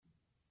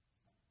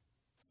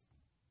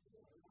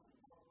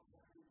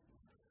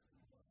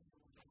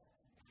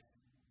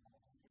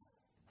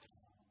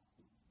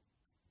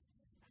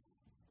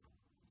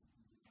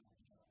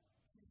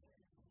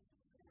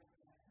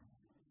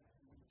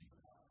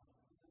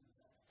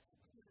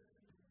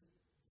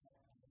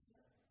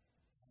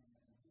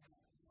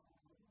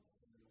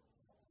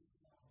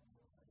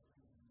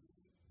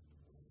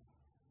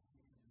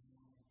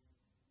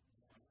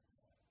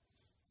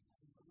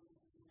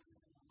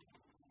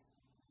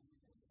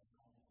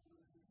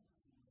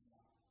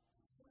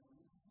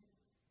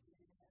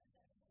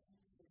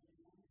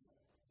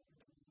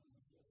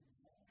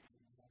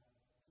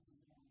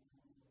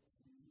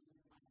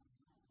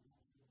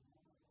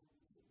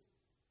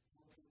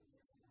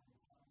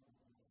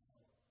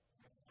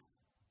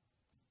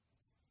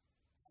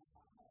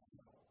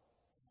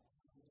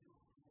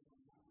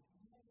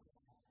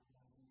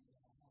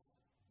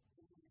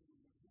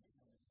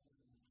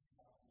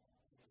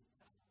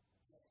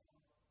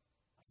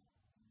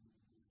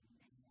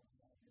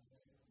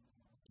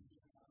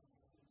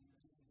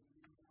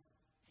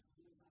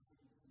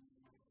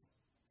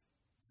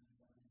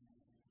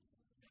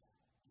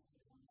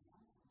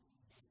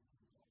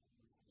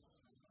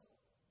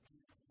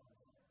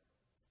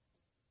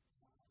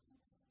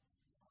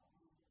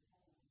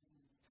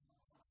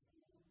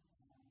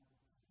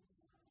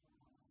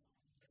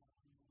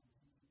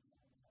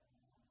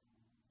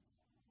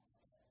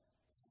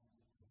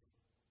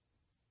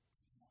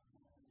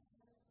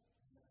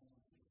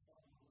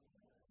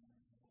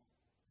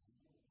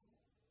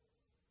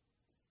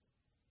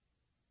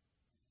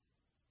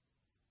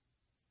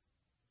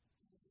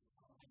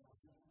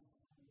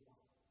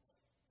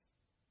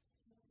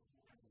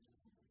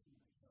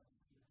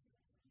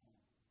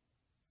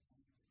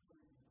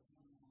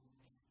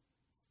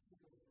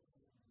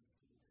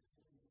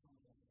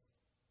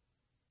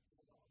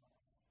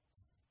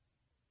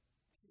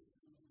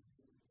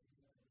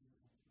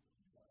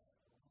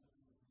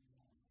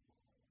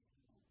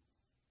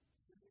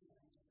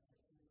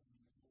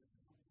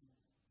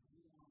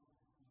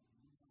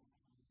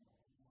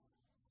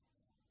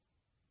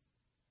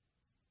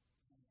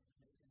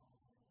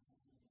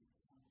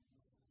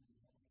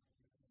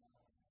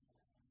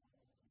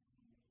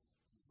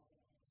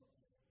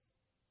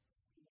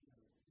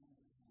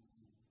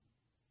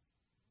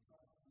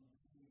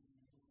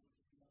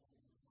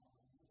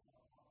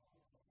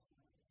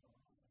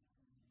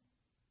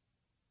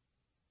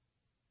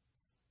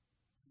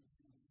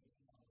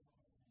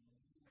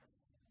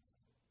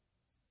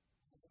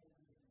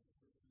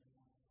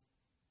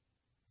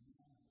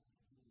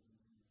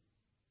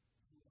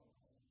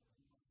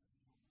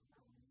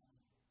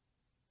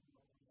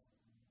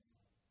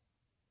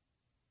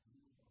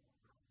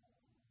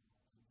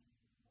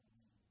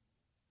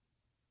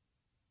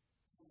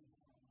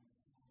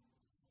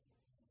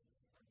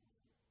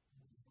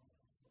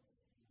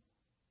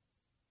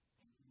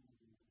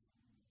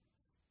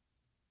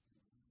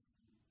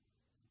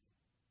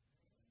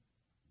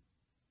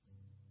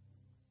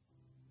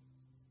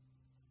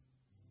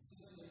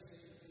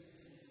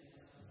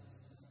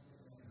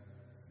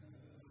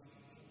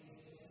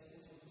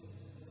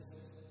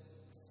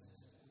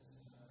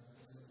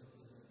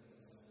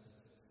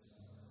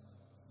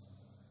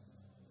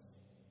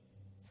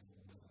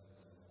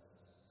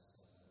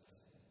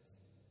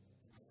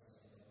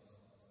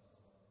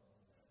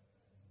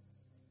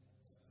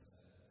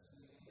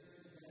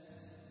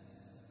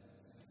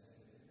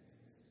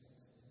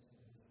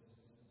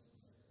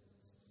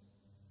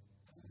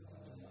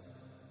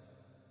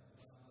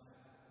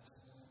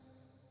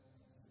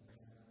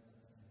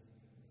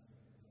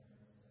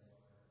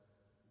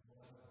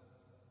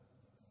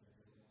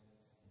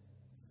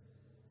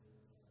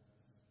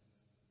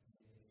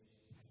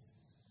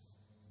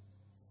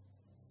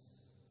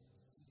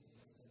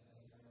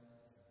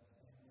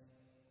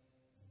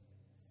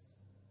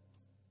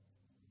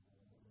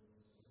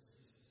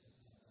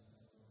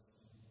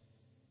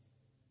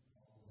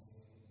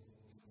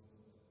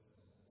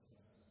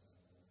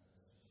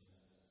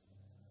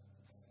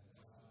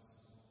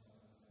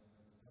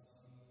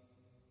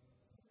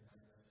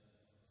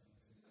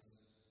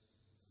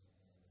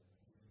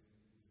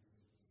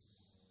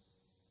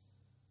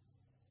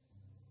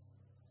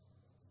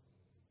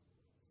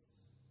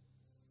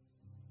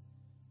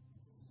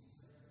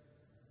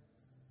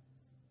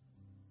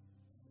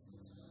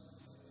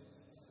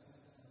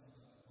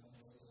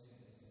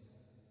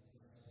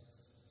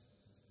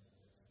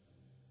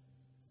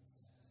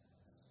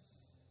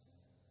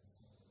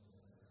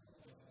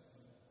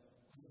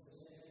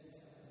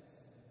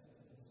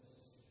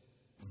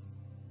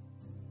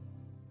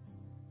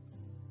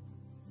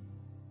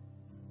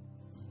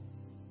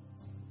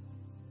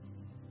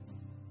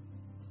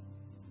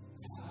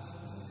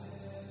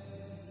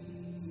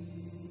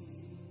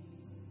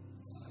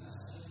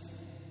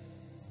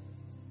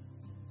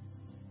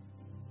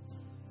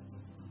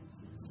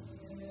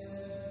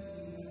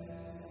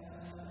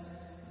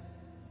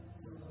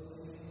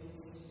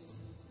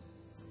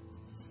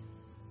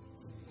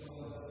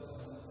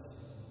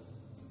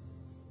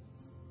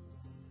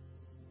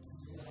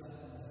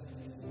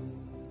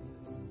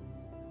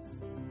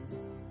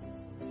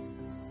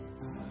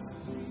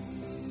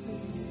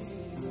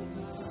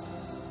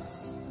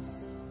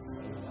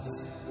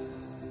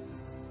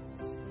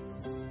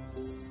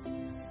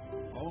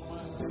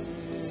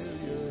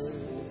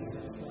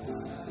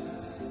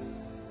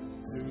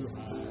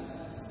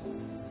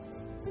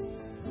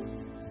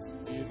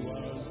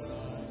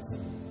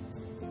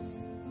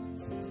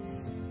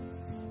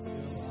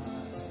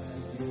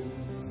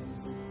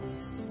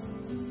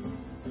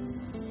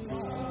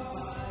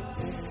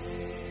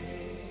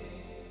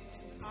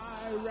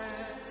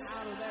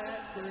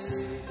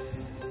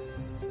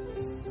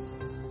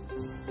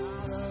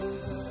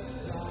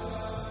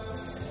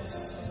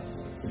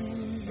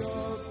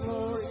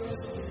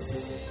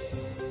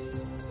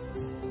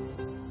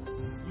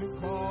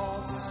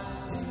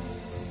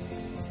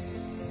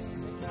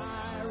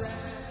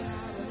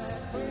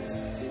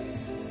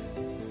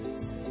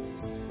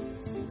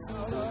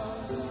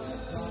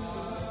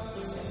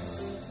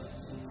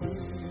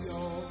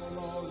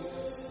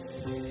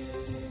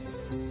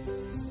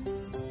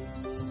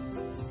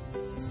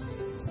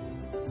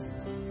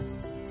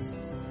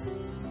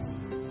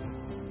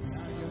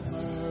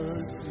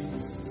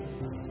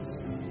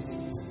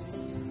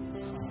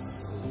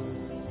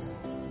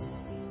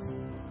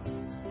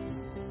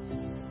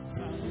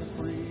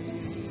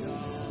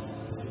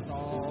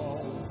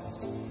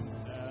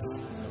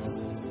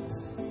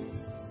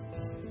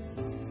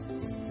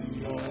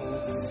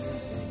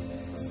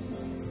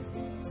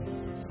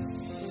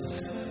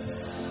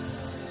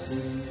You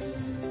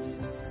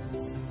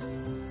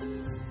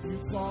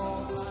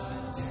called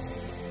my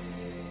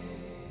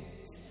name.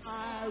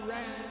 I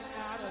ran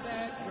out of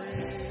that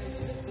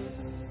grave,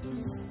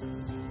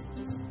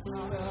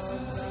 out of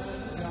the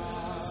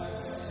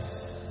darkness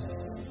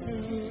to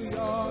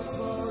your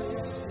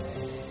glorious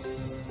name.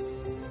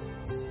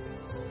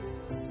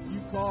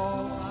 You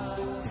called my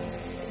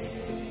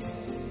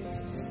name.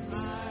 I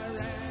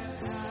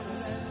ran out of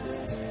that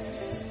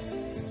grave,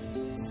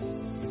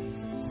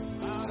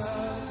 out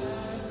of the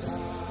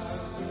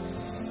darkness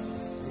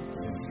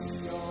to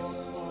your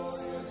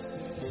glorious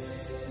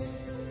name.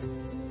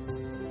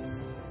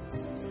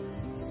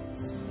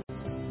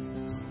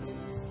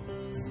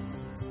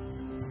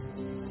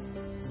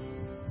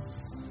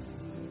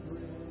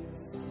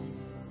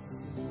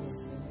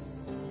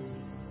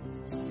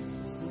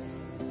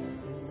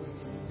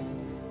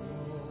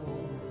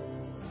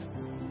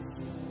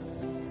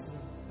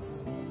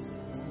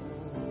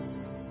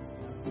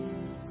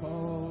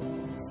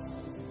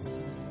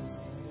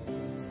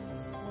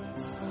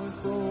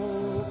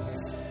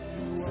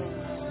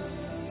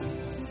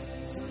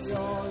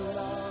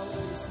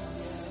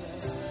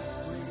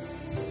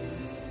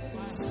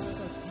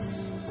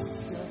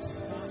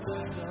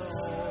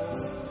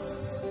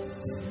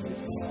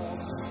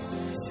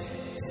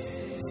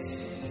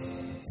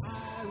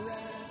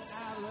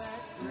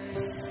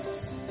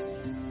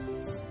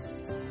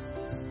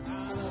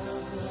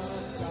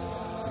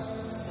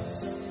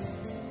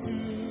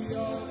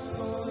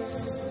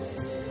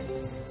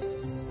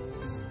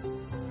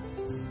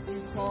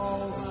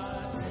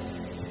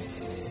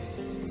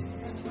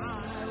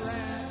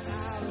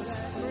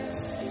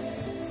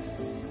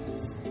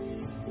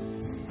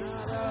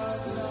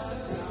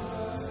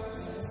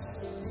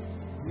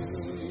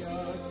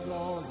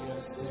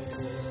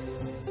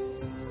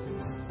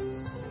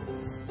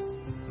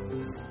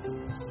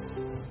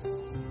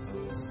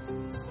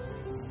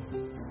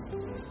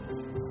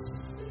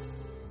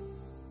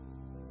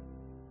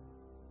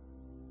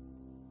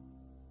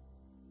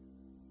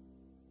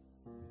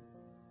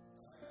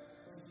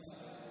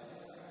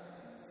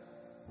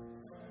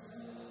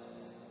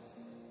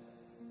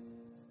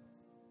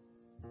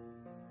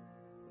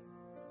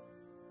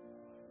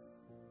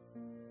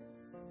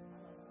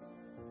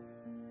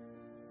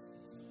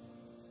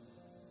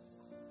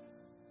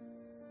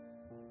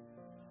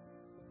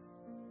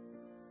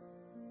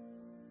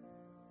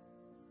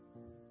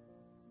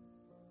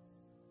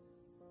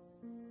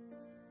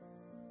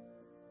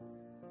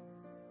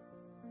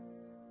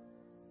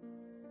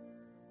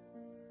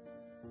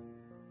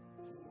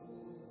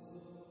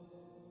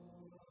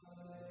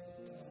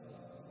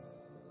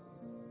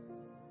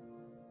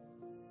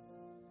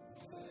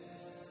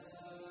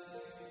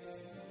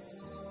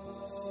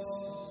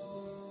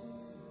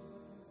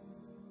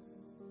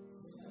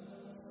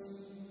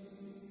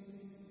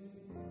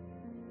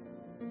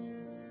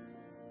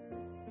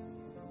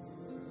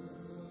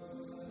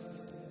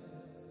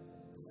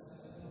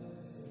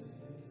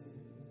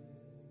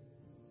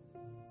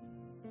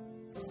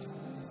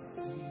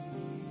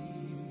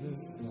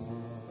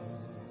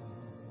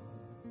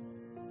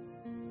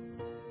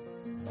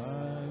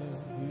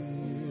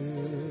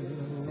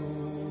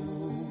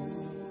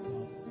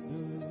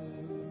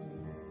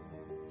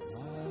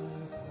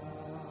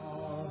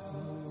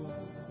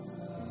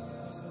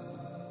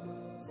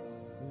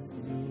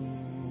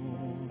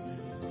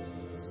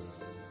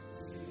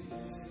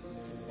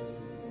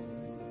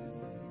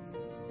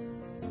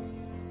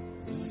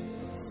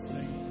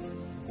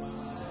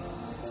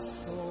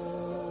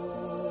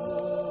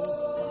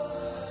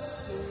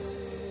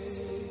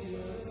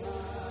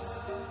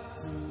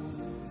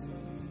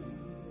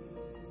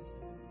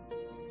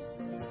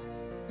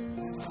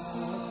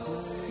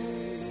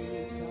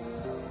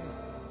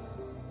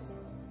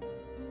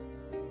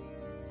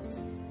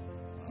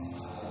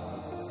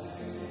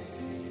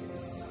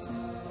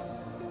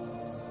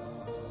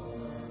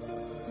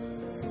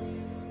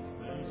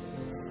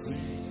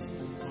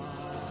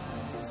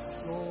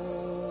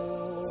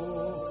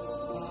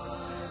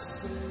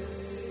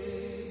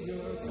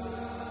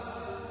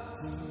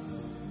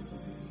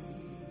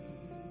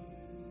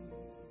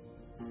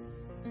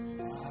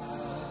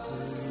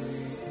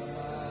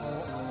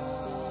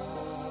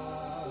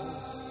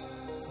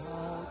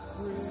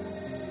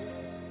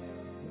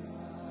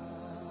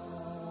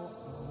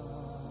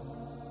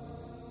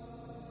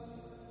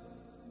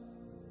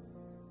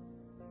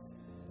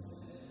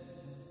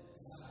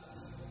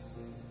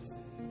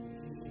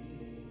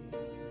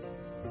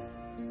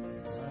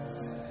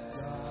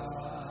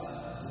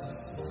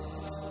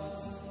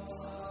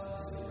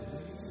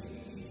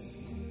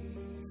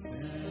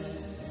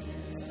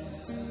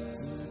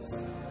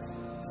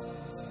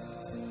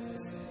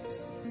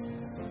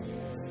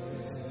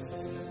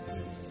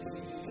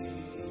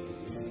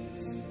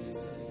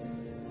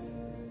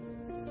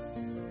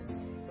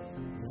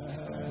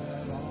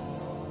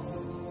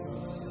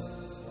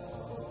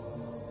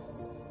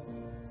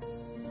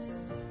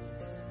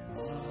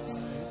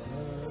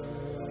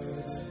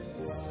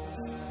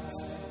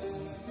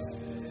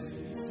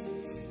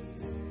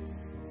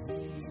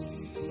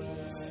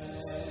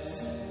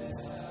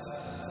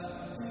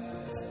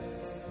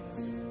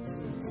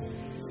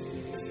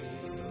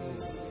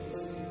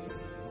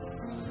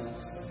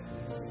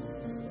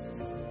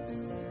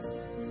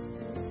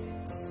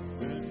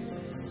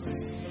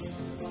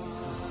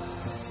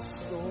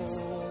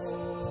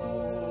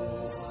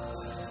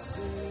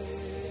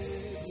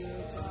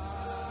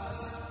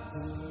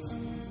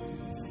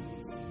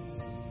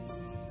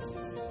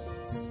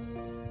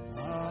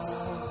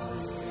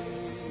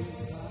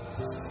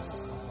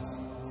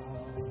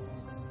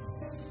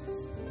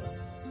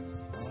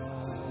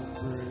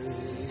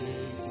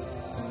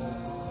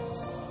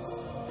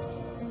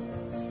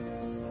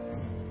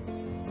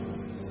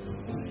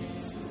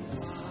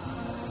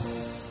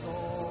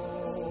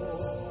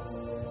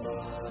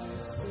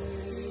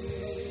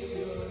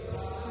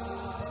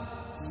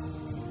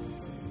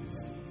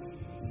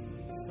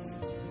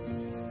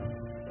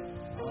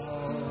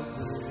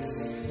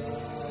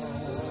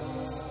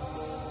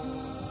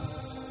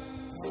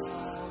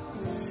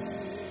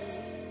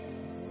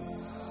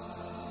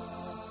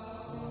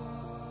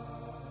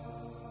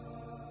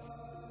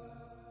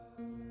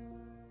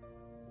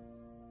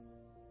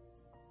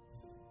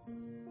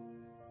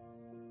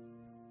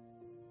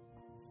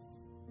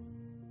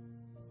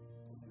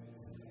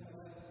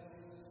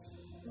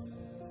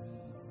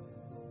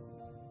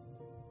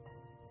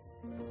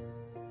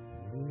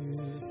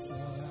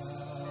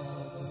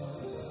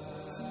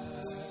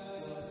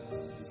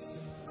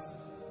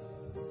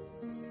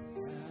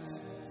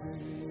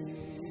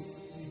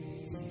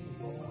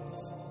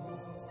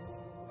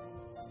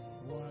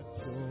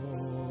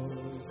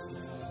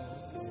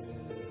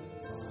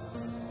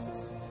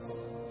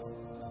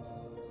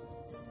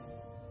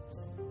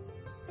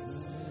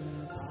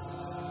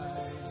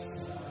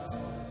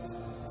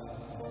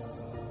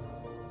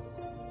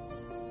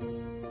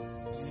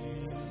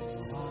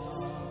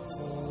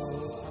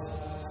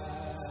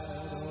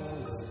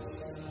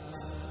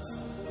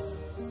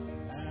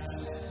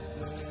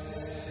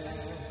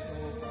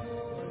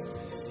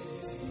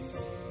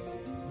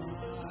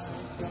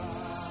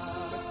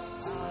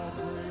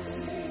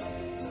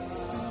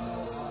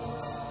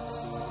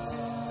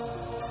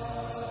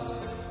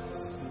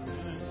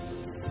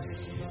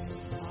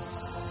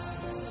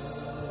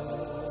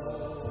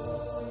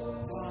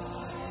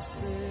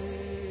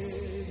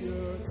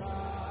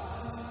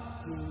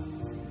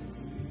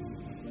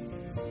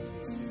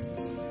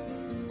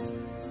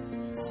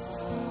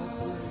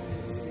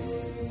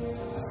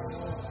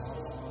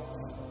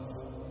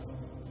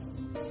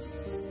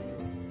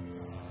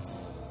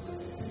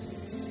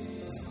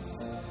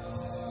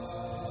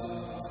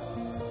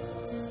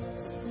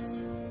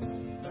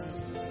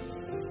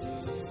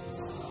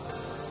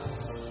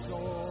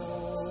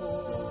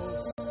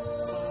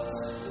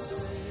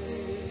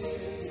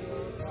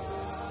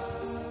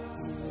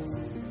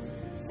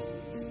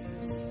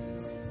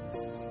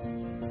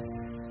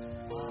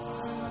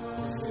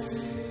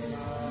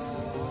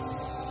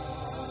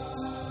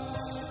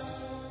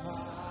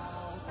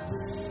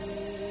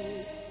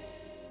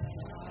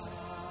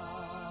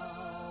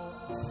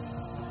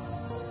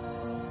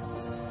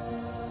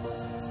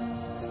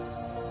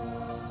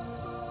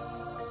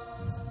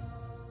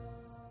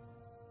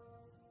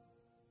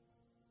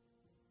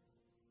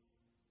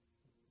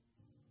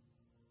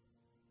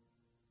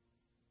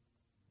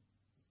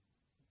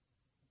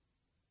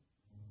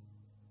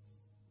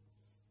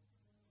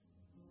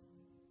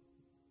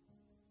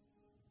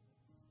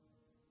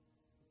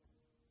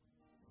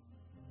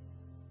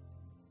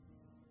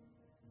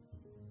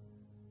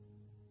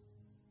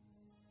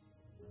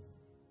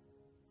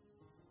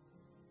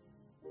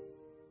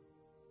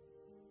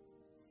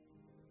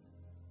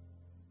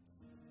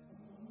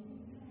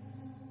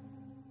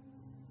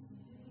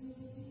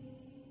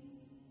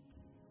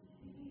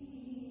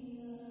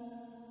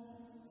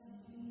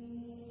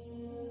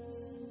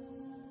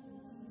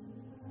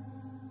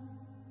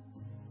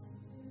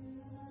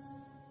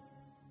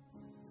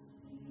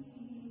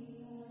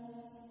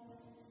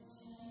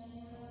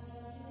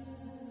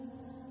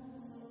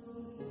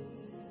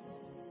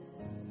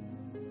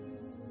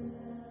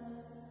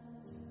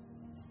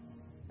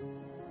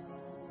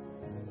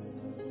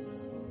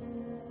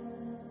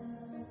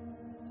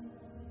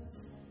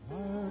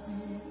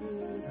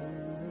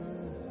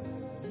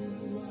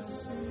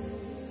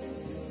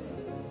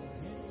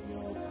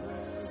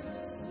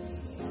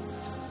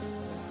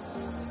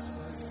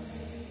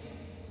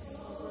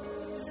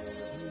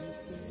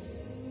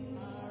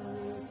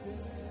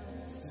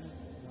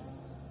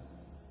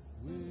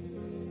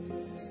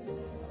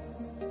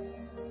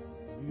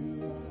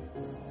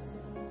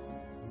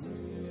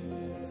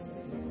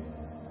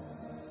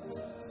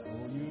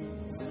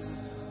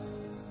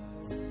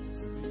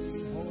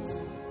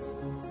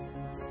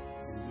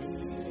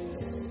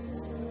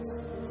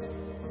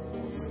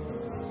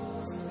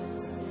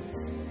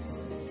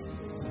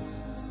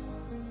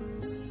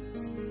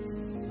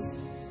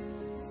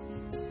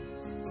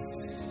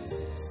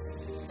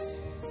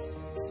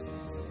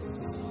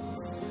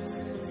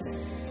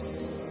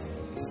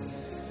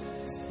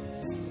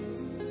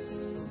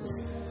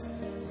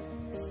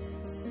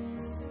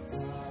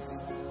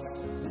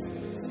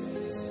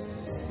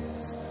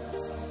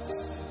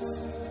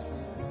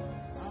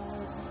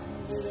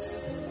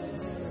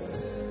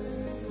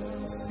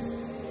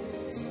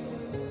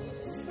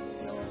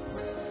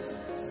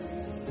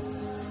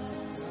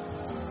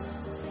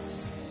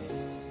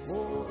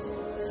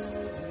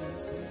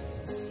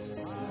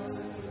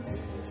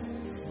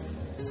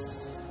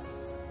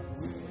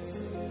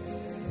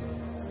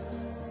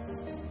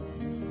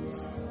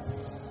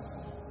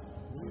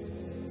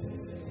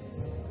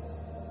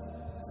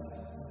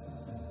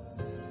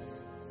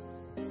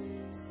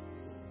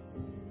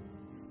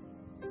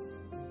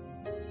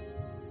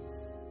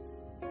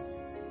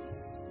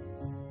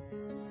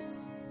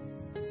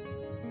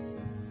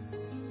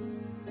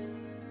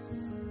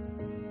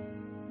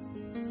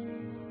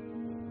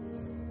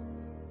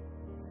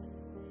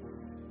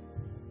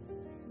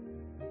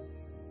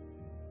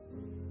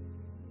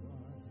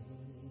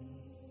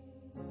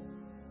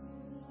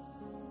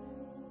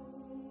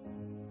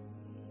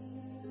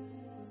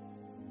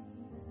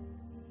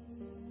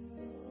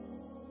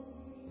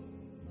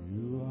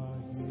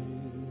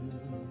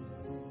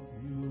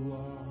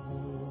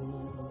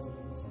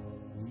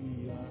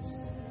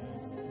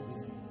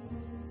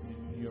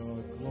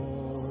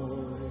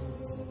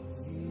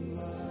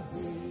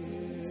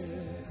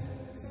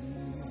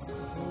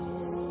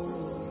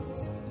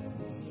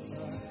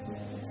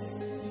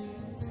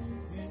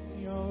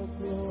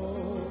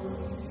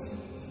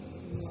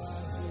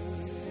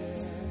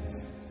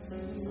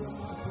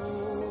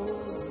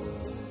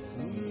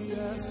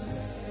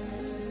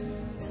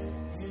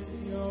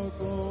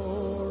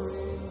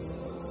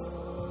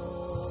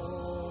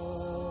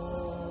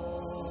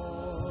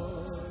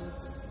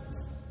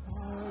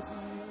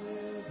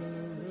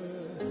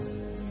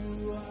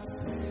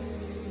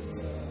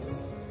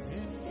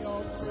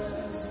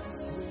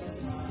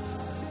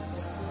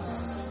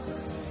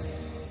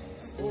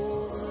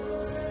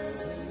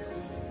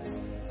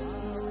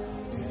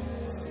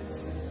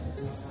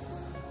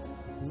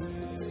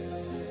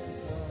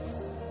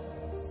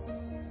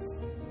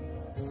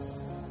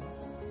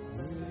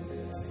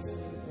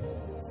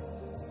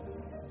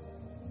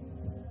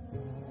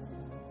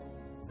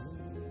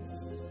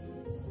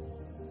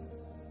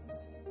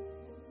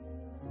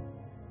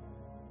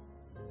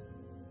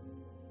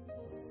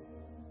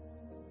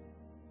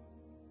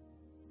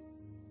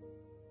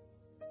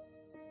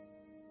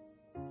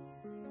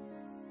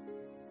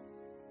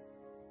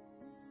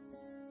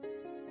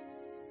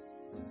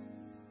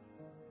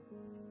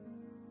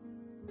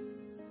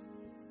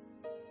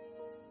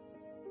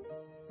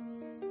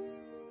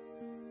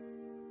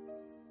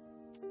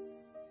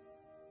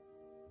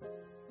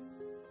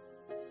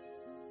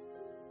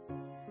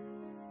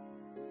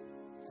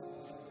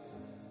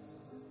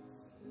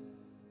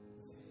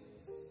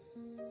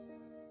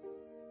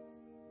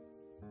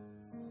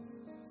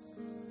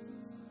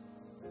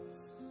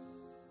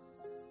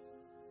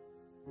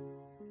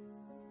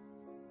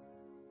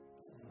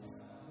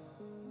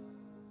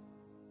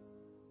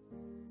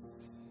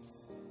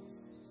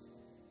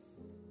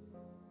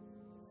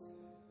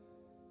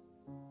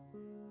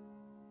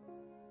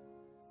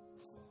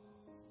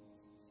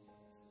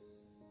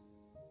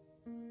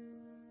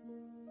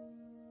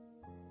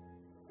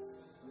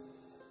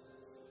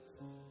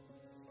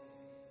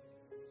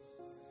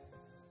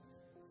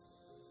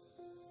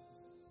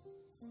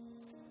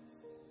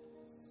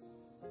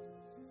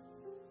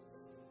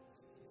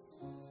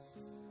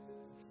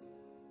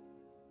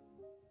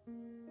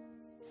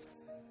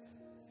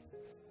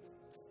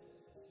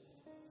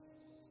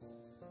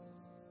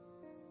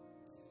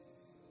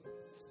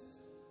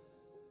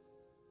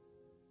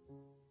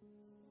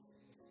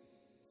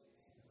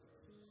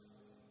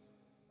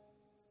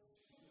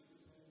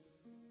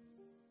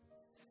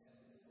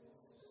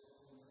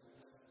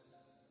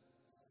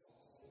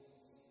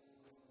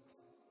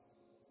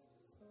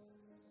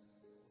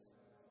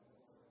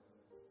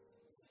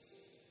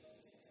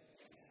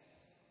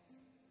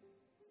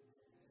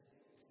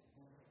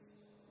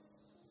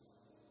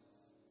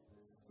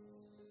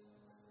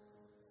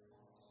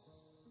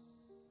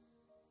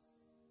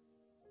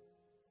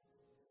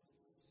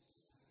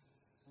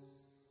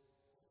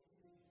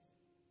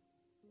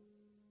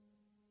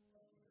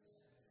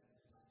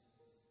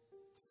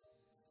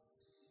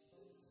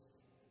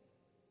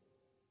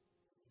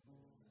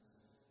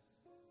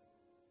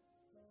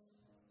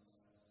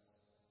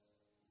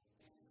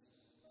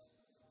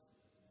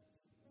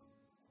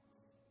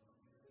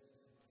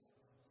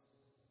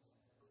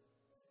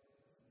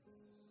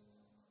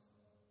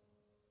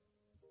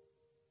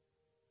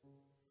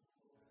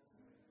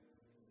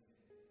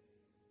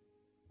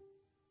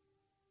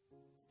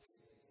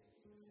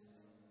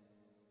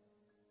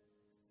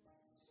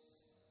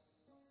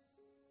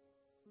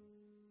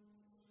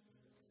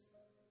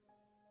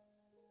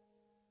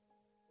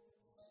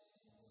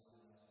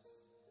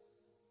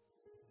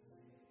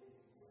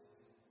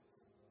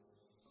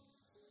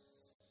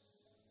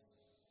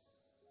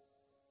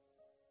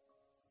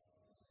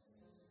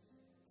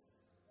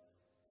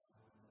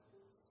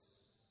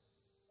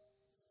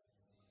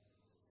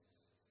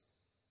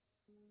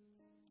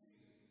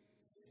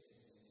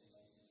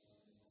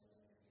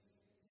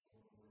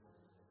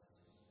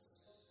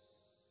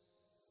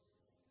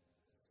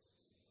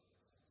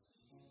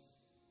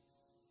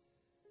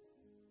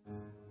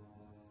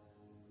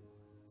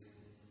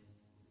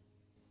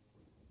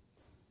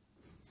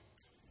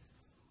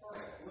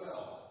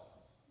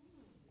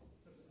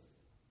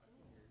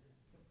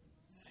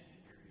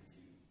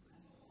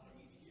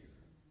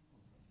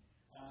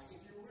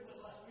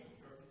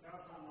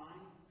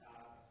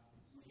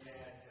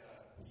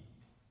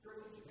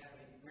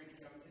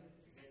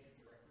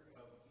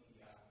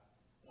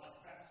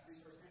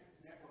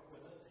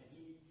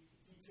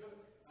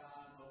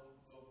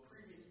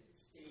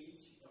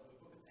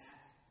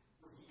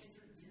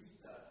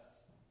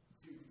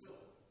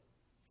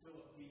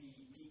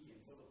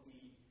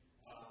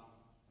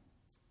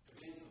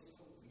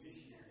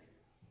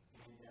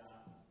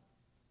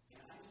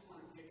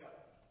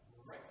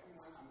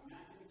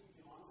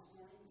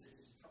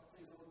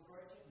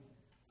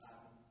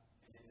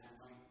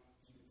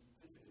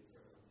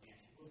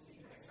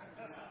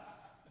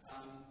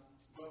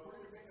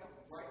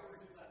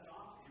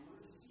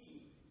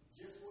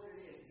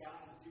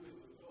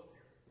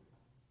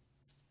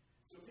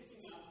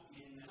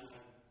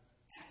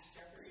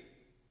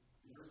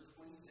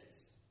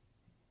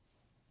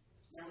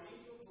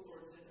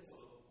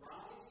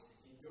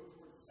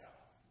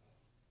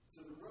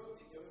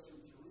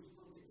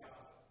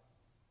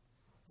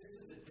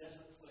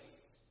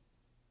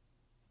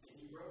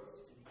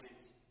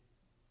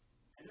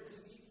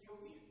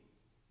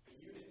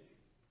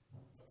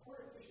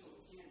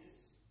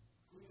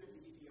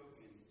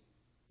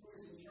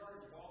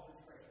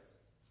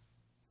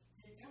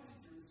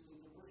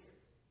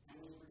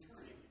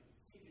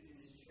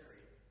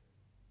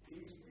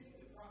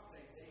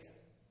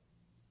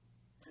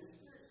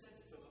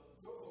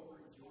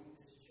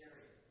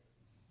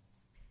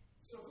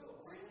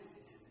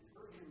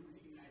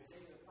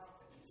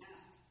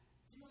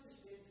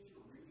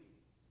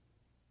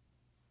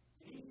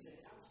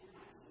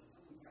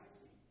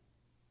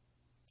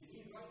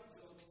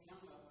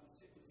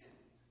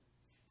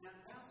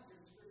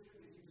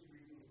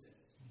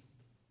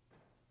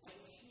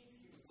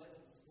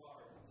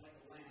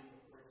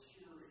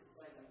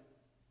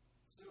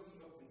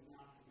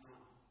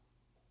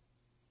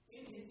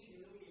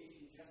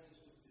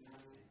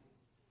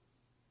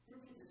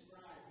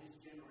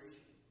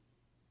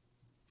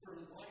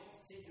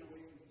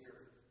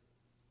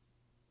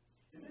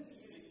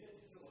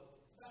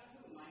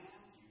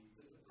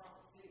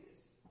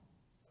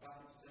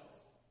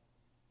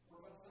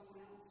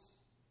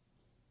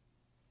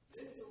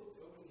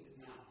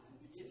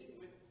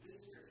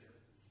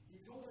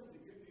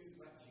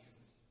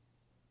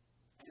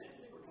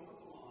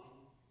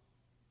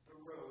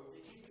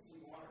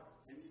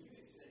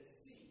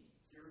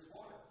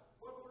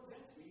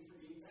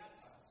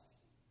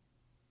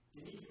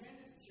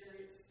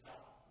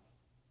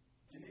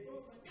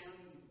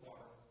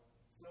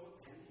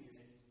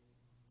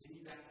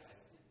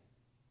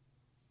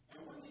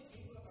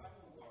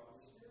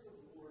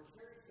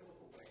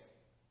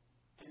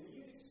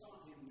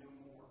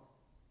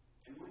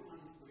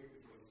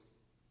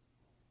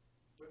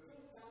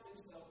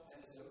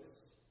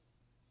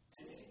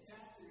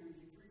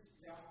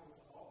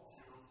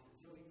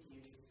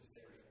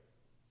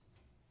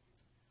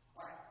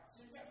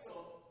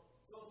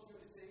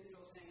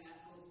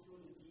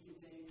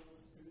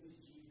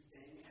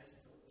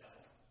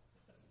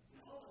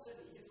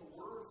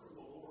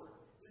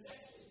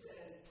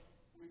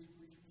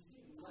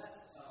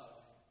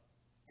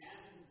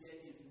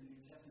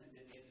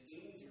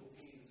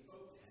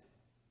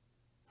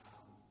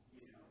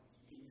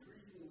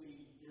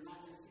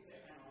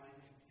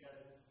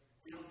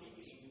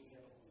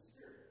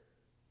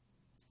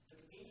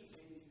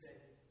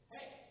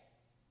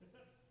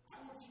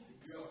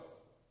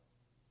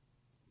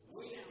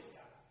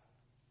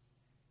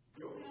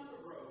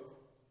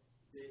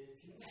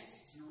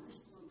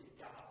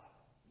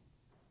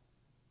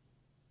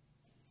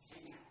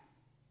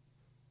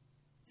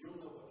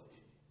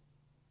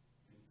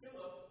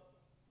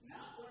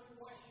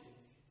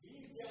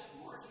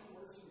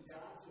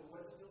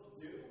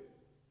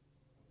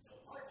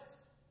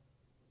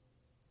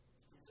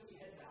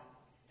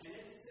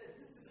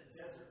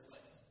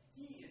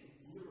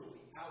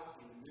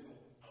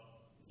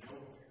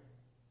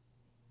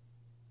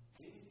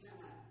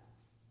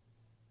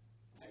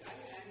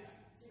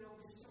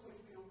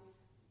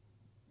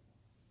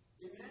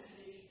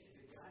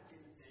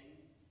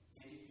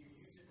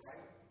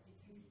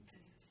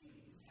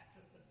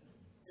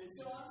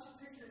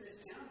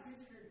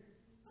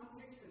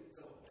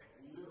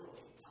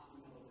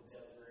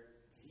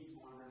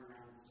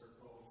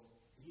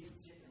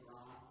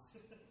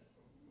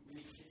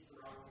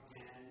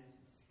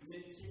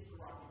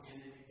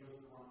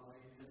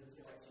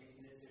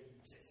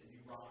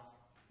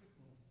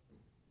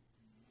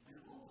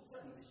 a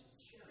sudden, this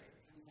chariot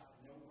comes out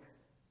of nowhere.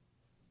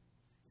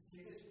 You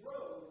see, this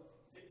road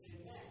that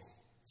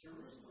connects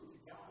Jerusalem to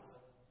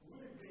Gaza would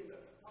have been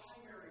the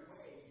primary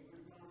way you would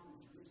have gone from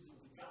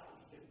Jerusalem to Gaza,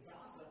 because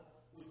Gaza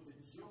was the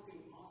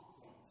jumping off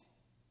point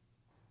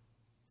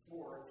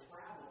for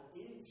travel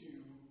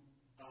into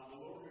the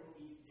lower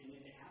Middle East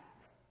and into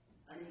Africa.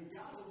 I mean,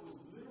 Gaza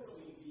was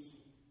literally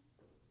the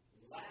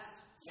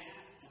last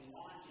gas and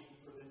launching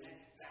for the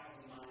next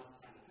 1,000 miles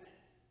kind of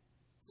thing.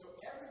 So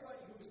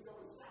everybody who was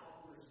going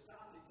south would have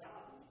stopped at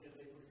Gaza because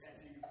they would have had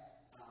to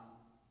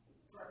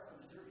prep for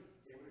the journey.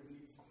 They would have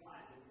needed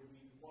supplies. They would have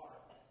needed water.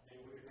 They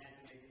would have had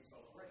to make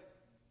themselves ready.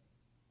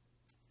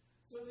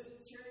 So this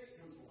chariot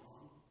comes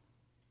along,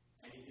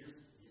 and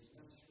here's a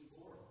message from the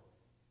Lord.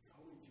 Go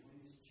and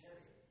join this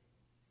chariot.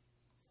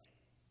 It's like,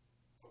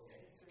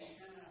 okay, so he's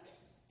kind of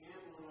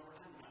ambling over.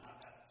 I don't know how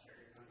fast the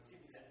chariot's going. It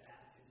can't be that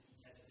fast because he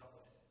catches up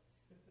with it.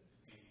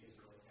 Maybe he's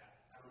really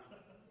fast. I don't know.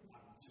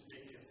 I'm just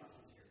making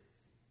assumptions here.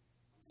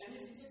 And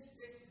as he gets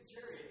to the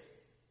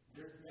chariot,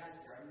 there's the guys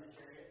driving the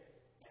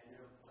chariot, and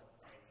they're like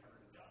probably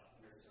covered in dust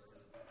in their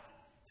service and whatnot.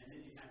 And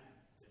then you have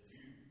the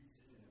dude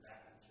sitting in the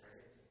back of the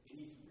chariot, and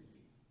he's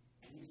reading.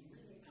 And he's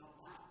reading out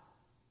loud.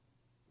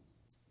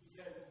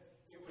 Because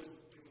it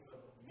was a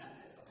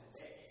method of the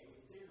day. It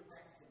was standard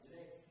practice of the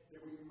day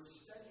that when you were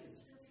studying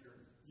Scripture,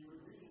 you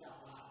would read it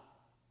out loud.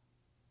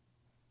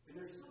 And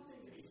there's something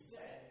to be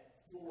said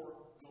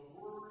for the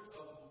word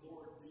of the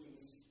Lord being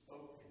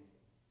spoken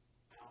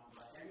out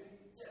loud. I mean,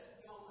 yes,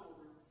 we all know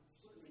we're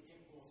certainly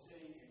capable of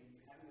sitting and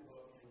having a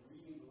book and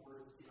reading the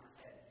words in our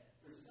head.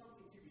 There's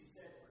something to be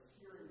said for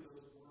hearing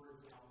those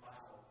words out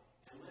loud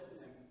and letting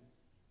them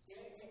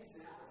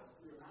exit out of us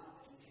through our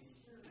mouth and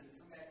hear them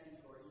come back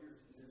into our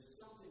ears. And there's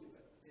something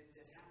that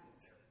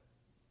happens there.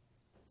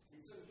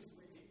 And so he's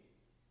reading.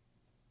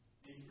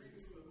 He's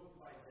reading through the book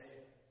of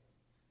Isaiah.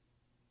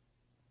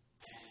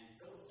 And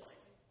Philip's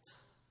like,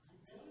 I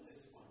know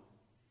this one.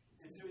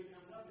 And so he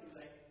comes up and he's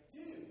like,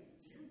 dude,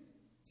 do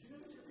you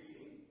know what you're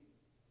reading?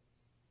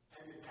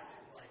 And the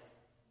guy's like,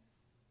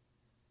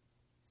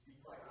 to be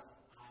quite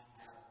honest, I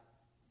have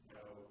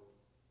no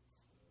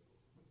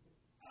clue.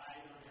 I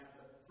don't have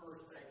the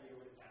first idea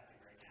what is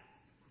happening right now.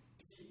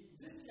 See,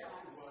 this guy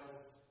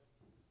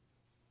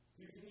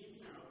he was an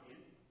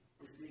Ethiopian,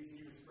 which means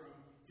he was from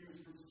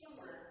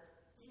somewhere.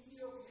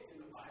 Ethiopia in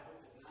the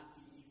Bible is not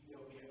the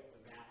Ethiopia of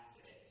the map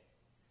today.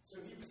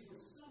 So he was from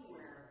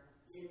somewhere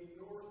in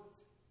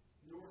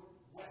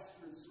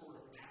northwestern sort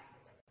of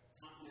Africa,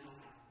 continental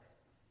Africa.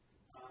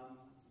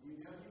 We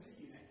know he was a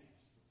eunuch,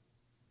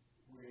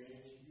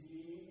 which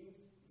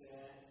means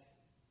that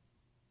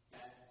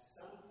at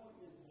some point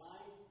in his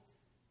life,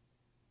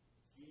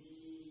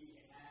 he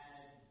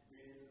had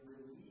been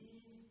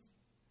relieved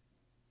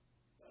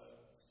of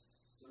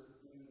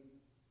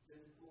certain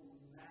physical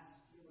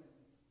masculine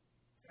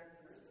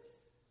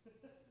characteristics.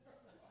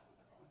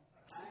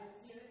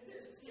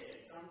 There's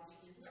kids.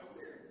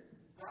 Weird,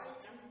 right?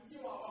 I mean,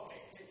 you all,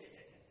 okay.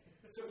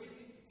 So,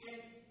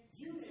 and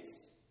eunuchs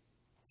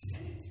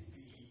tended to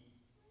be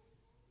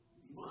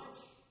much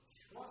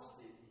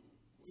trusted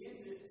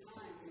in this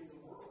time in the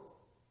world.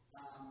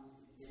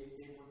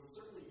 They were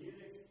certainly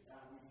eunuchs.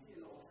 We see in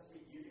the Old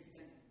Testament, eunuchs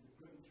tended to be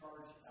put in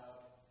charge of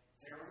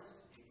harems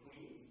and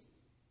queens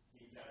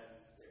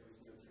because there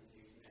was no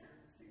temptation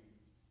there to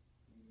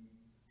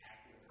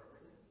act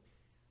inappropriately.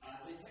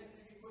 They tended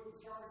to be put in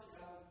charge of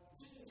stuff.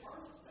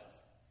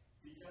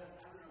 Because,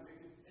 I don't know,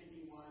 maybe the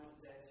thinking was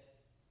that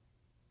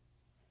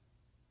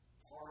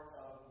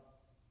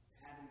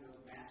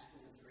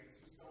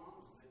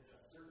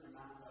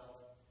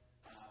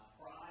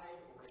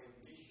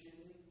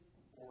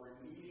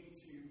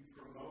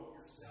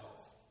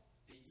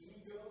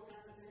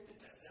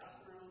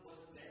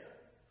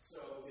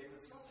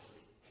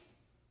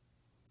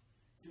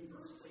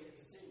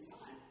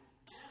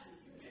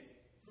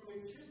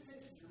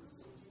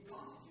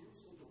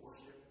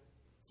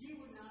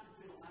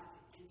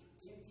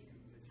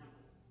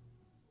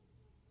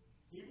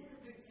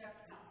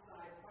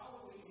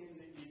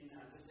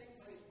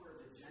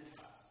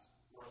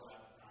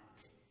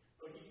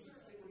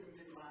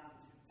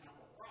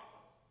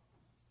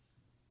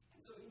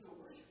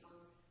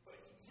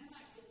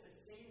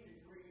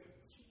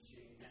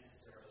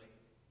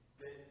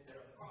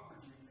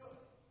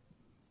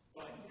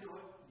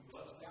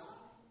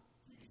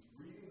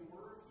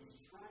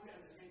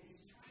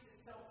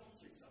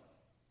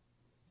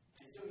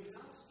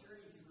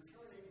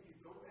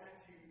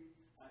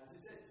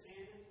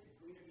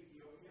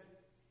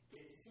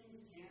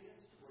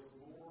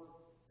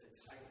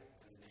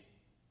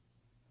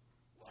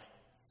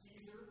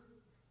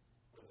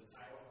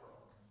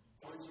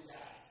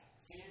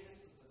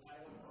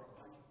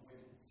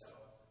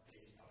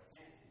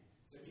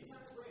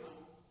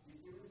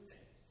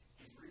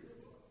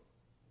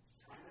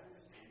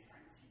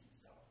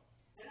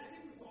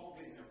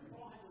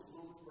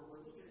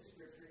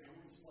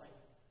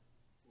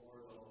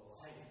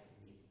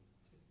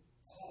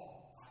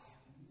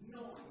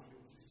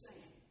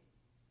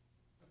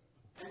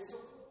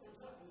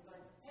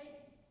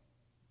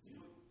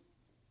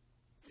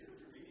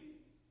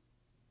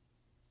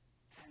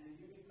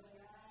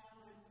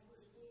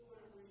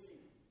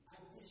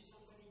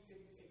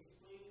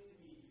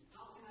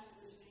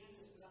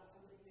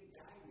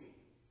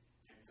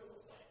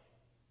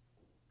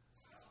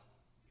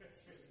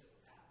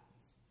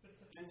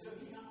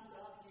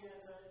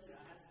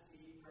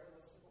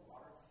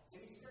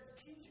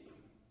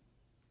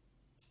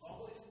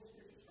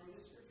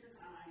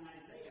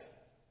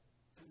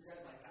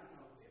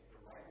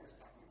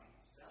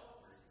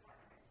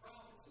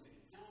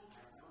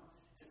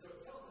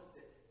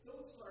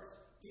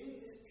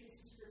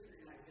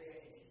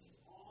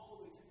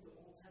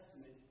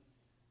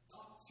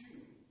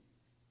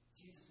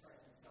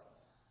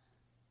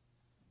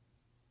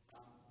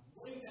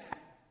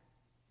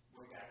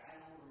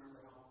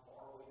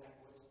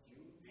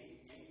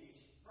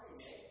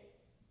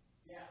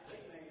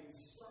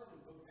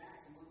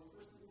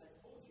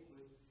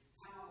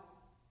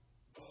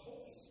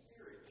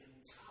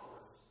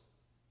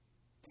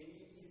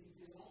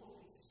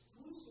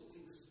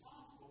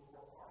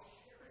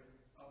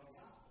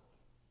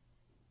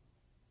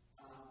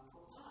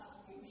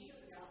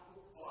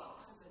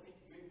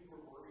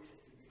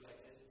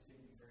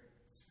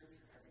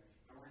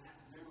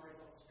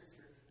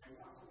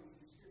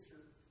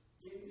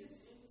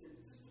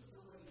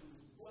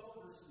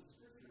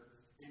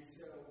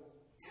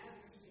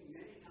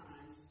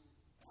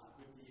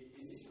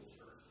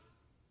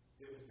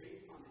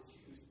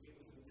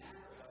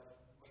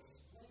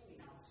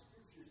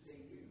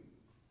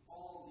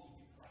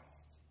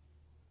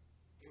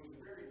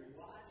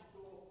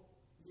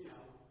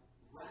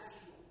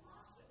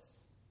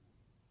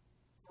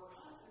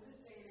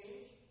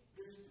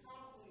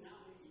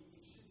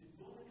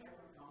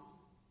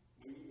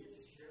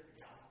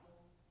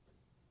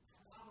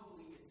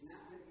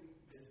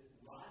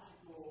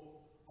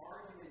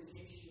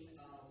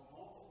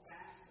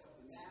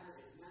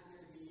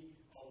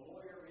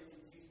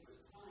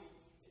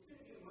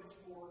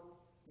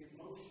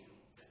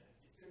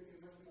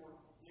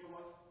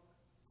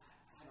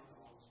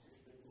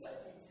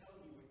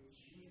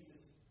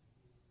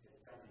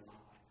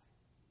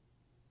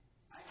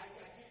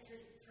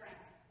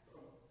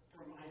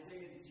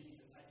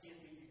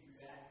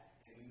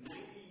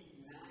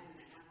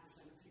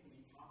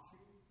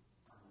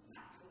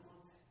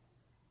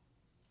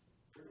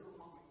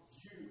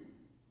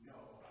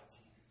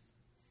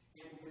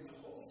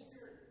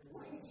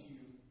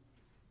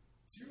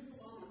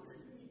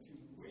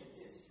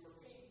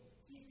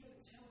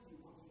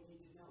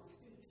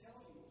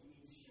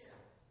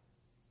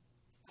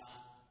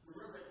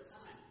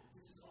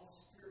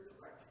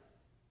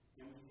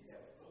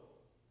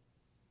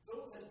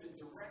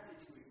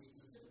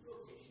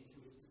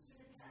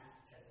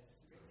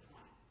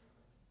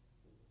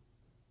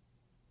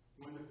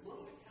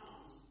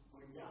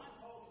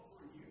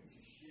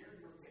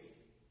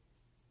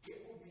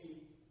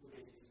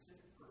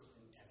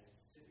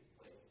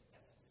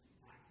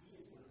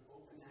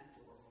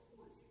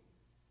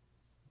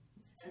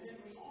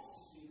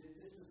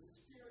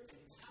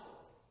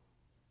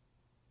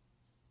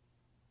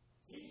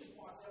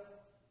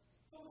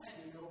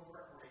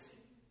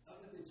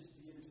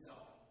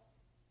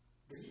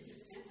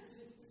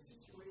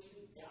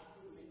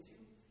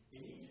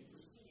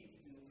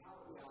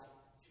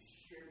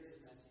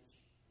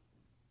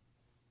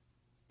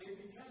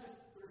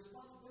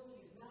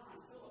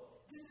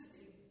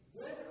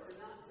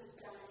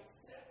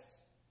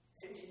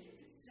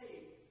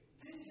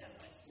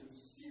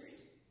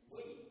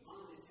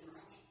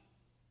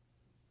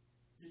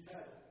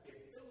Because if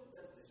Philip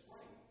does this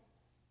right,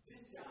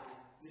 this guy,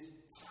 this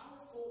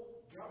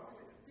powerful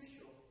government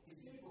official, is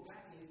going to go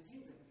back to his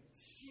kingdom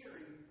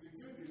sharing the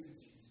good news of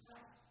Jesus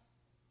Christ.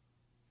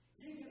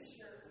 He's going to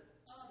share it with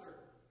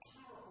other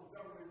powerful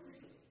government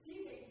officials.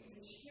 He may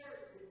even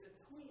share it with the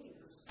queen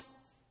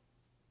herself.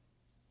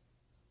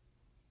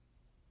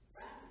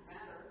 Fact of the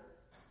matter,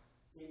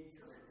 in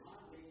current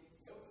modern-day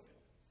Ethiopia,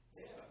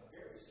 they have a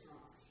very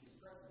strong Christian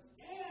presence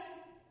and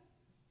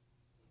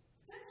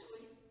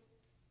potentially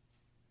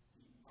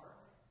the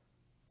Ark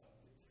of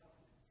the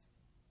Covenant.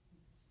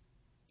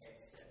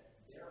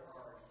 Except their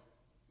ark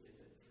is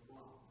a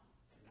drum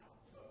and not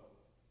a bow.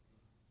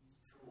 It's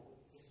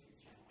cool. History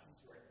Channel, I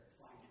swear.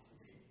 Find it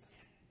someday if you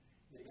can.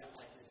 They got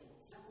like this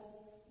little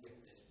temple with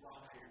this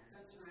wrought iron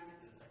fence around it.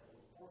 There's like a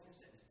little fortress.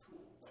 It's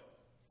cool, but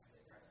I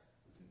digress.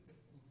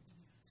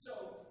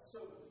 So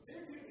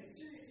there could be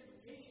serious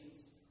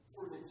implications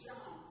for the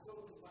job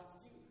Philip is about to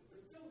do.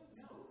 But Philip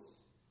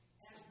knows,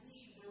 as we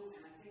should know,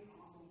 and I think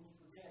often we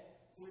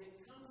forget, when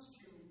it comes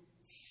to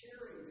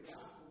sharing the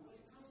gospel, when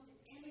it comes to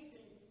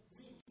anything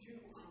we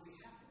do on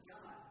behalf of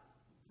God,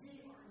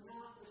 we are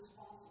not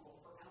responsible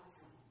for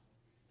outcome.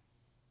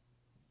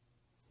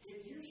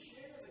 If you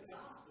share the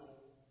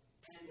gospel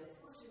and the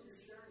person you're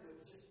sharing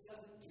with just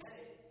doesn't get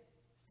it,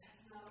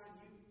 that's not on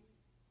you.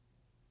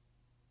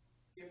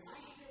 If I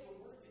share the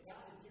word that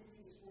God has given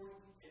me this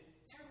morning, and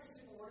every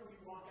single one of you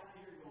walk out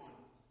here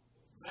going,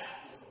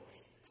 that was a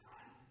waste of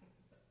time.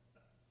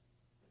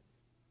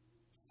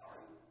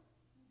 Sorry.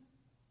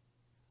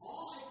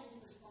 All I can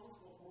be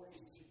responsible for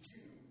is to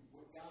do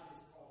what God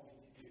has called me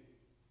to do,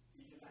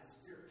 because I'm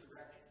spirit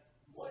directed.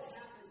 What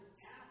happens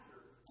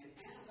after, and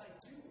as I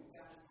do what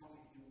God has called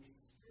me to do,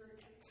 is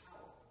spirit and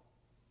power.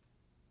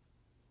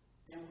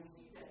 And we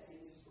see that in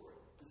the story.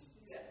 We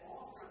see that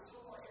all throughout. So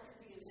far,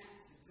 everything in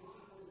Acts has gone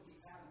according to this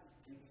pattern,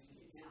 and we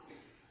see it now.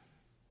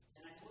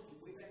 And I told you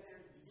way back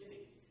there at the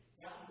beginning,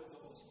 God, with the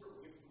Holy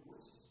Spirit, gives the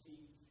words to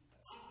speak,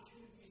 the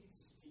opportunities to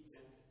speak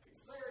them, the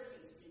clarity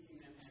in speaking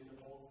them, and the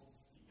boldness to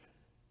speak them.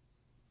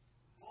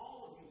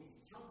 All of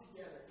these come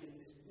together in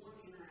this one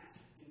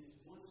interaction, in this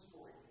one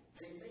story.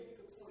 They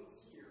make the point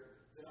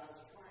here that I was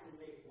trying to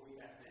make way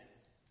back then.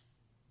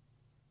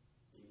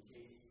 In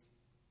case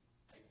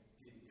I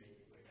didn't make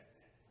it way back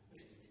then. I'm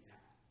going to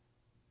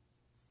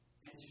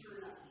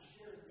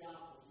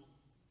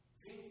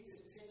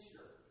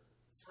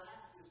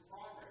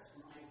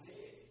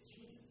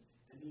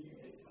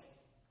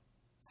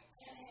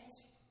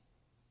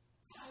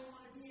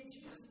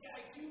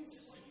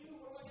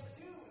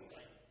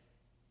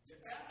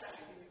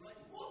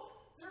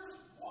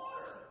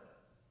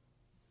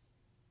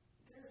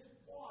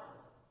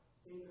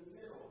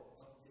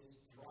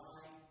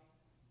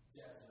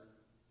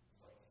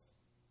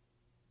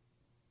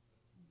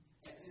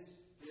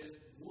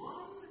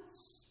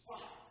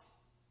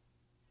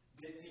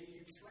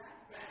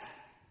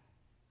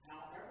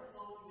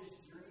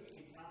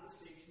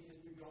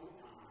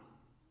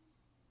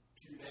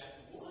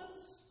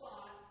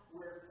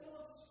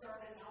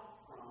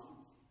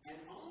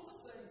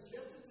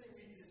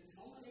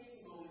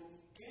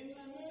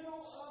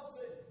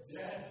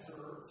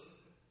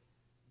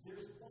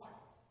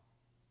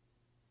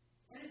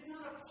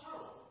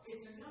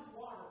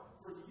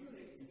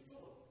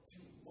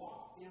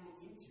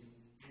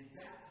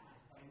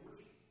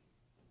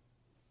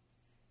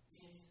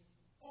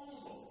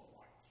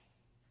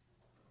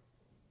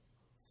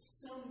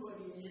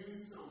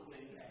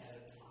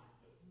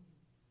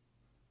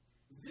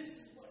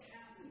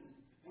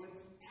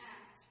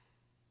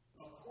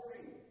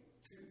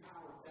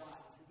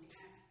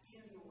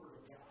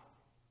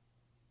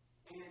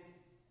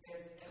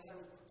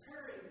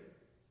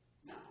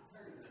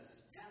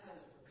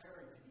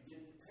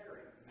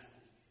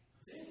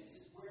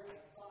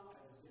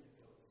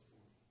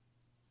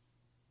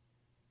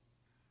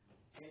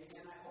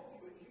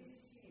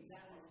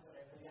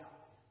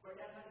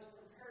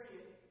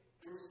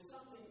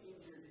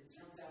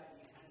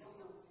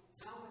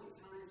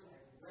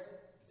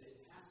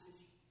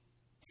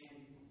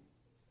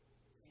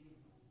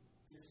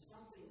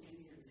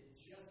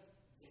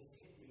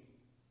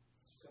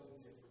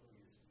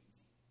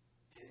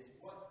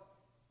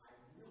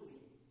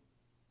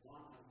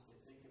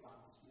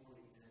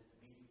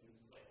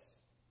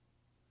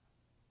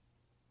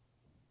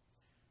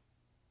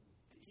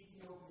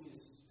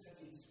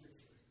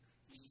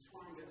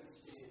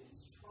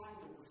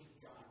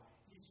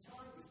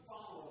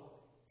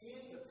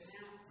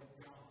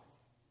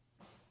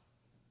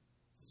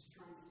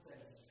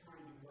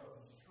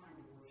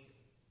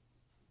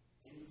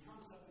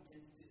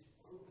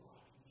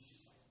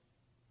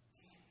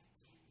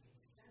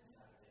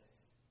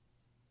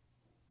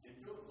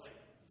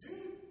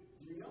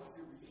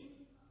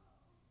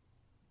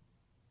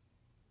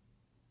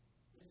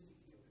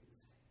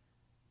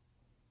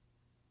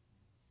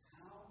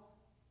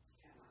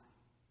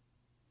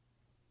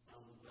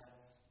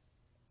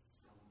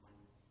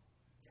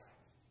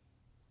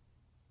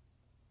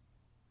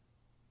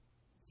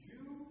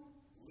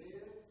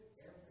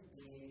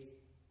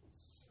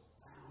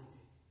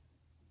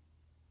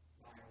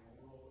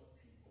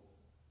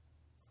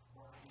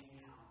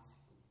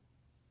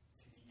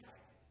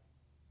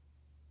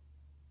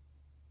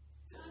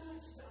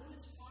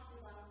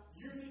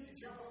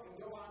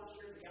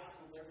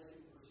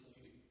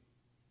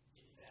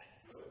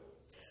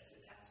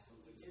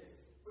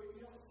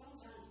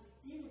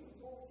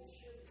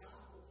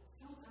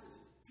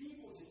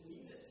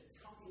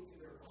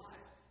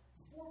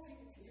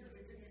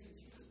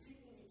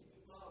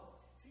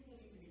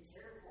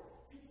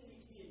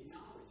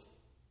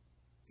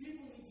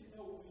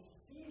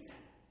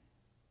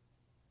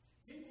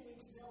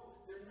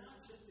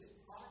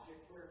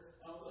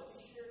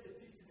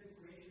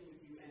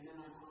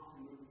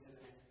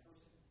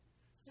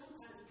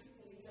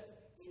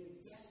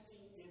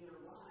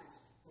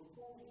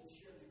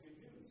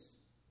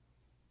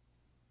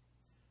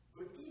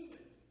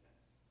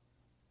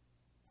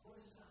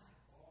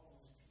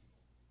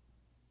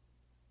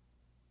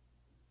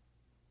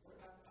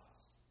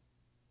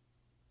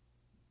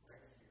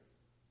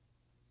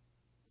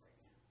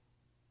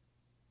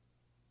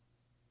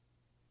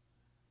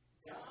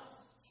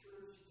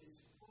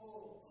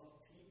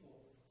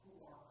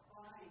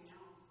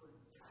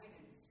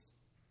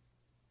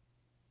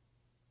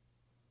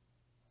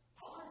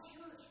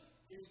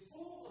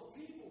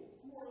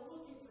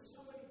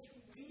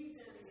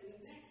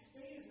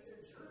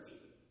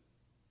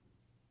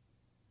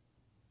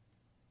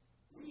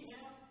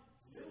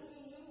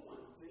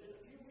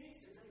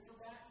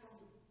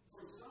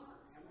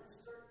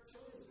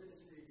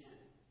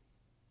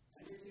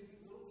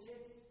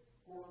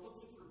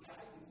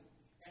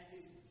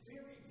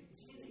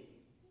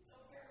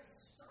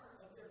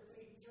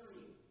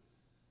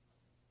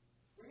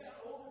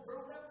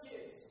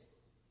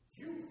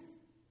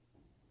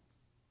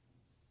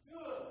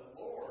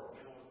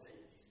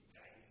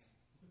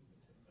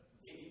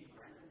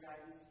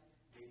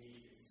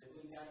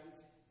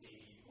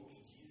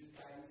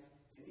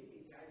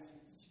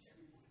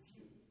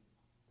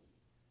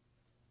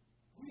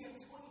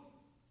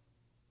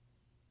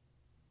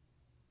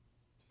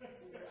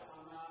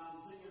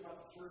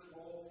about the church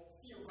role.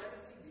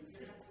 Theoretically, we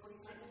could have 20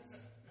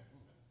 seconds.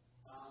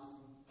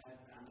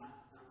 I'm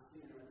not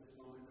seeing it at this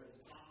moment, but it's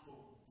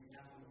possible we have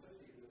some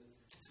associated with it.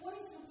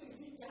 20-somethings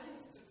need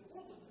guidance because the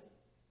world is living.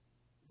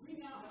 We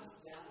now have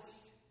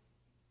established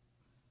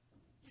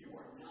you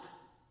are not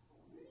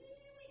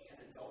really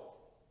an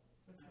adult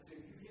until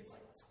you hit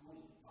like 25.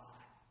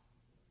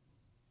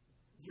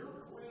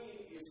 Your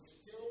brain is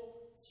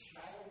still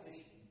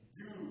childish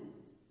goo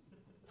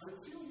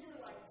until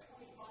you're like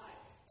 25.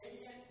 And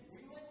yet,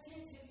 we let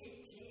kids hit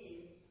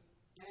 18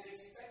 and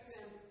expect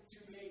them to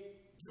make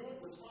good,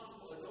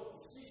 responsible adult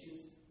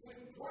decisions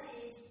with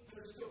brains that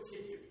are still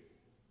kid goo.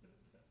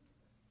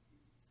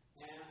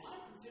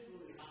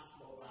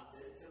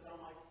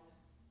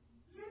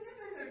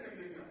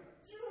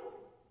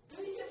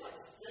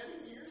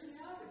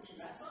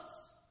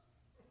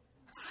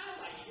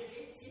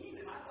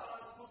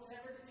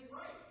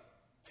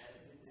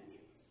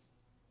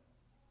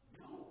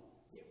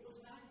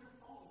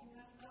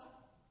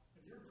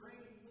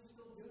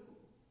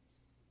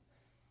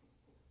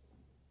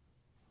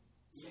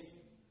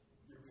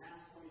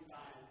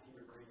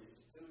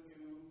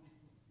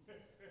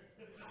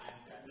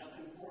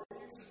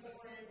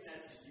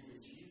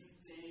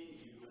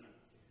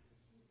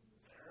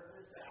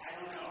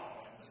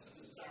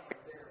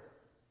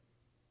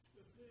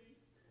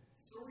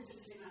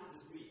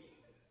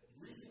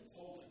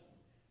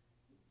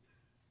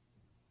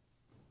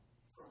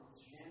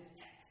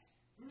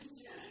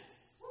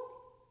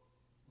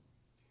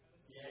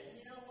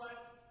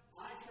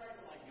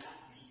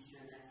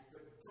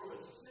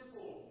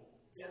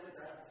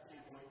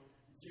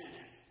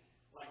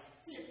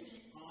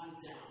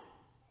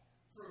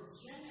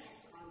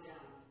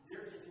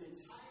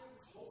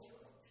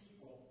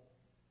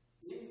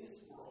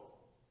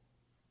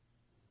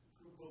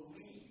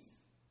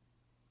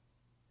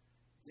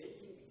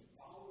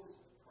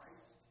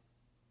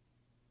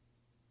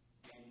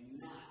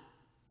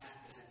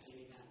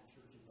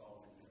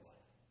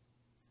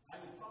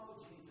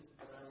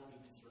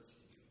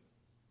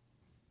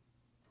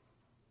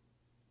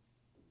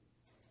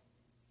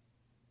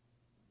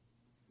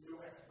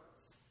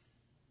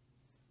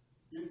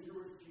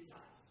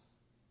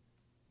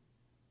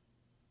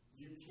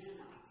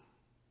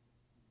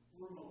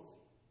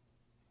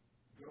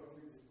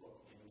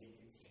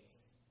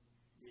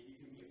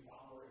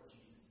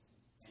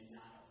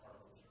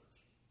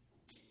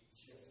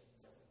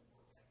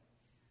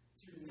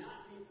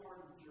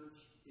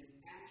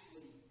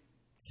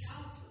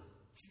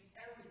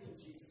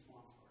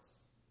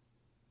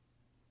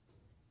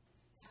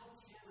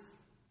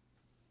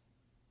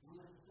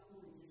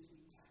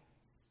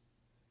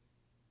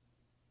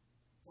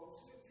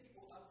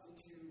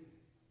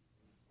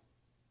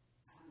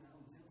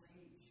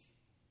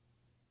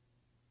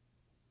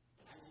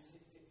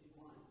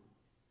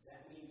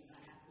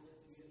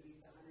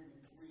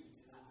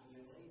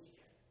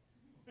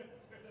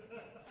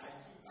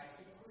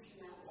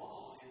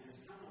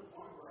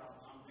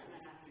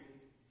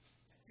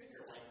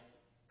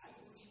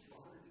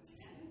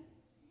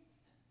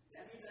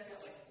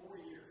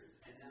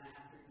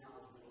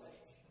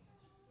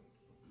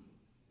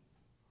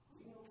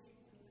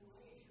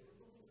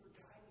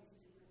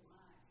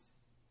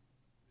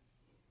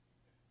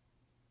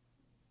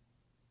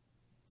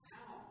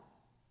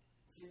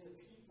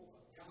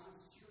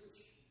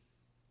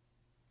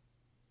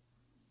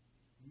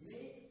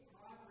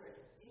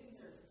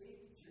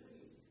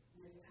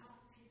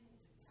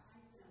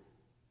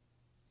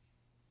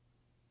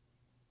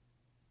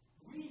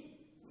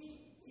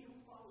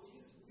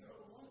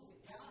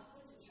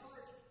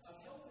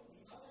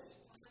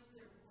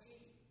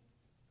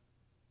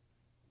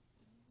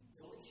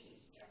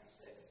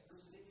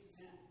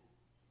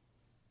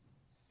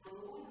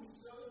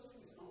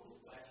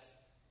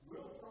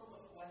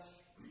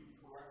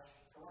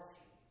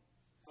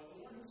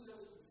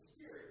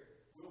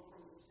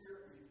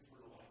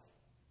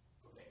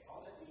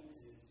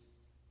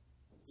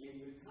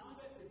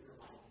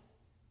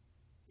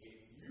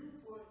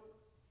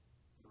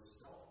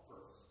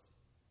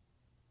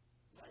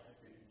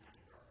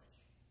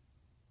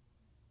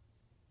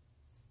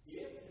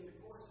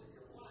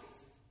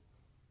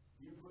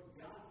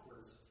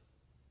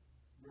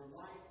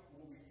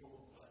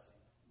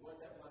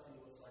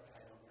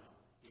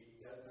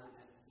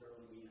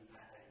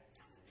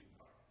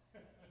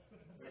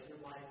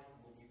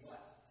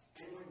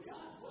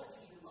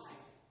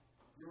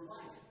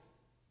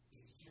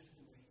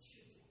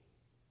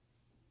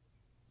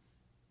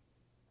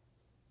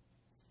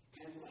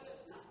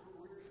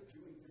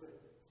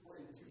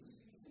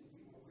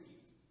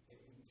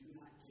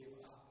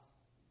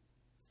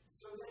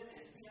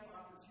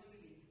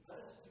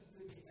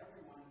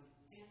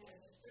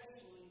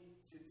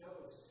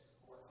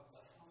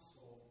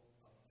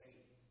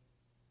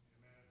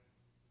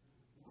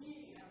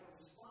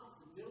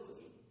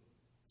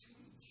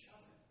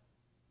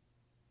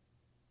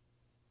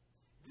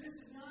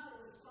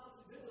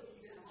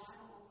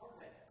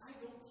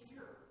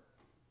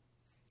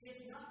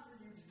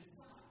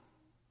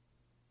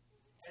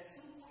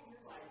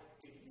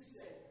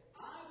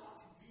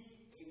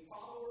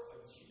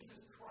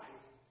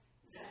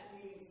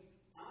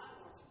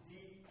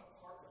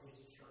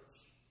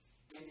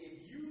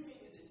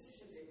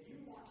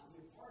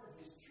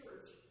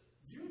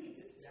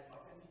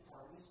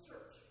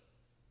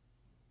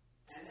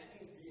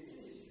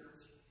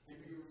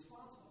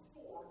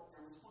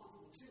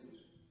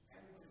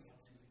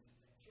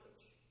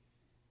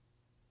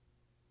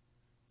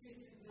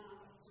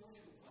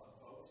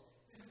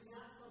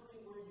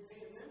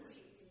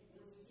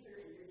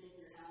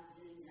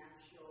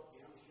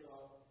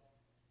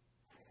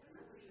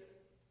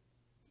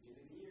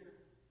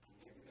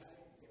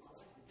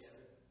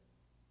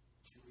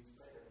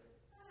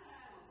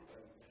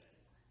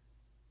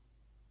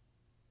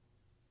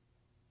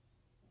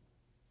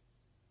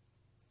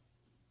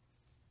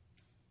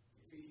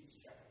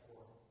 Ephesians chapter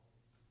 4.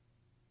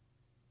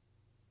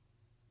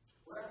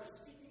 Where after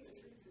speaking the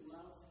truth in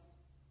love,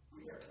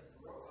 we are to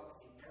grow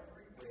up in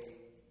every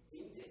way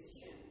into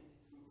Him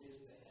who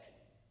is the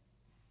head,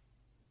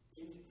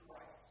 into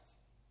Christ,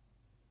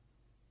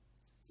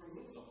 from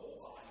whom the whole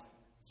body,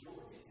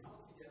 joined and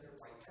held together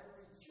by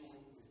every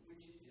joint with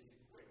which it is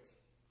equipped.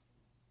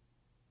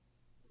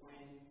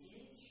 When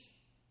each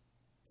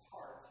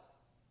part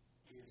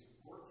is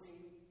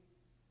working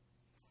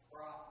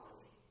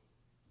properly,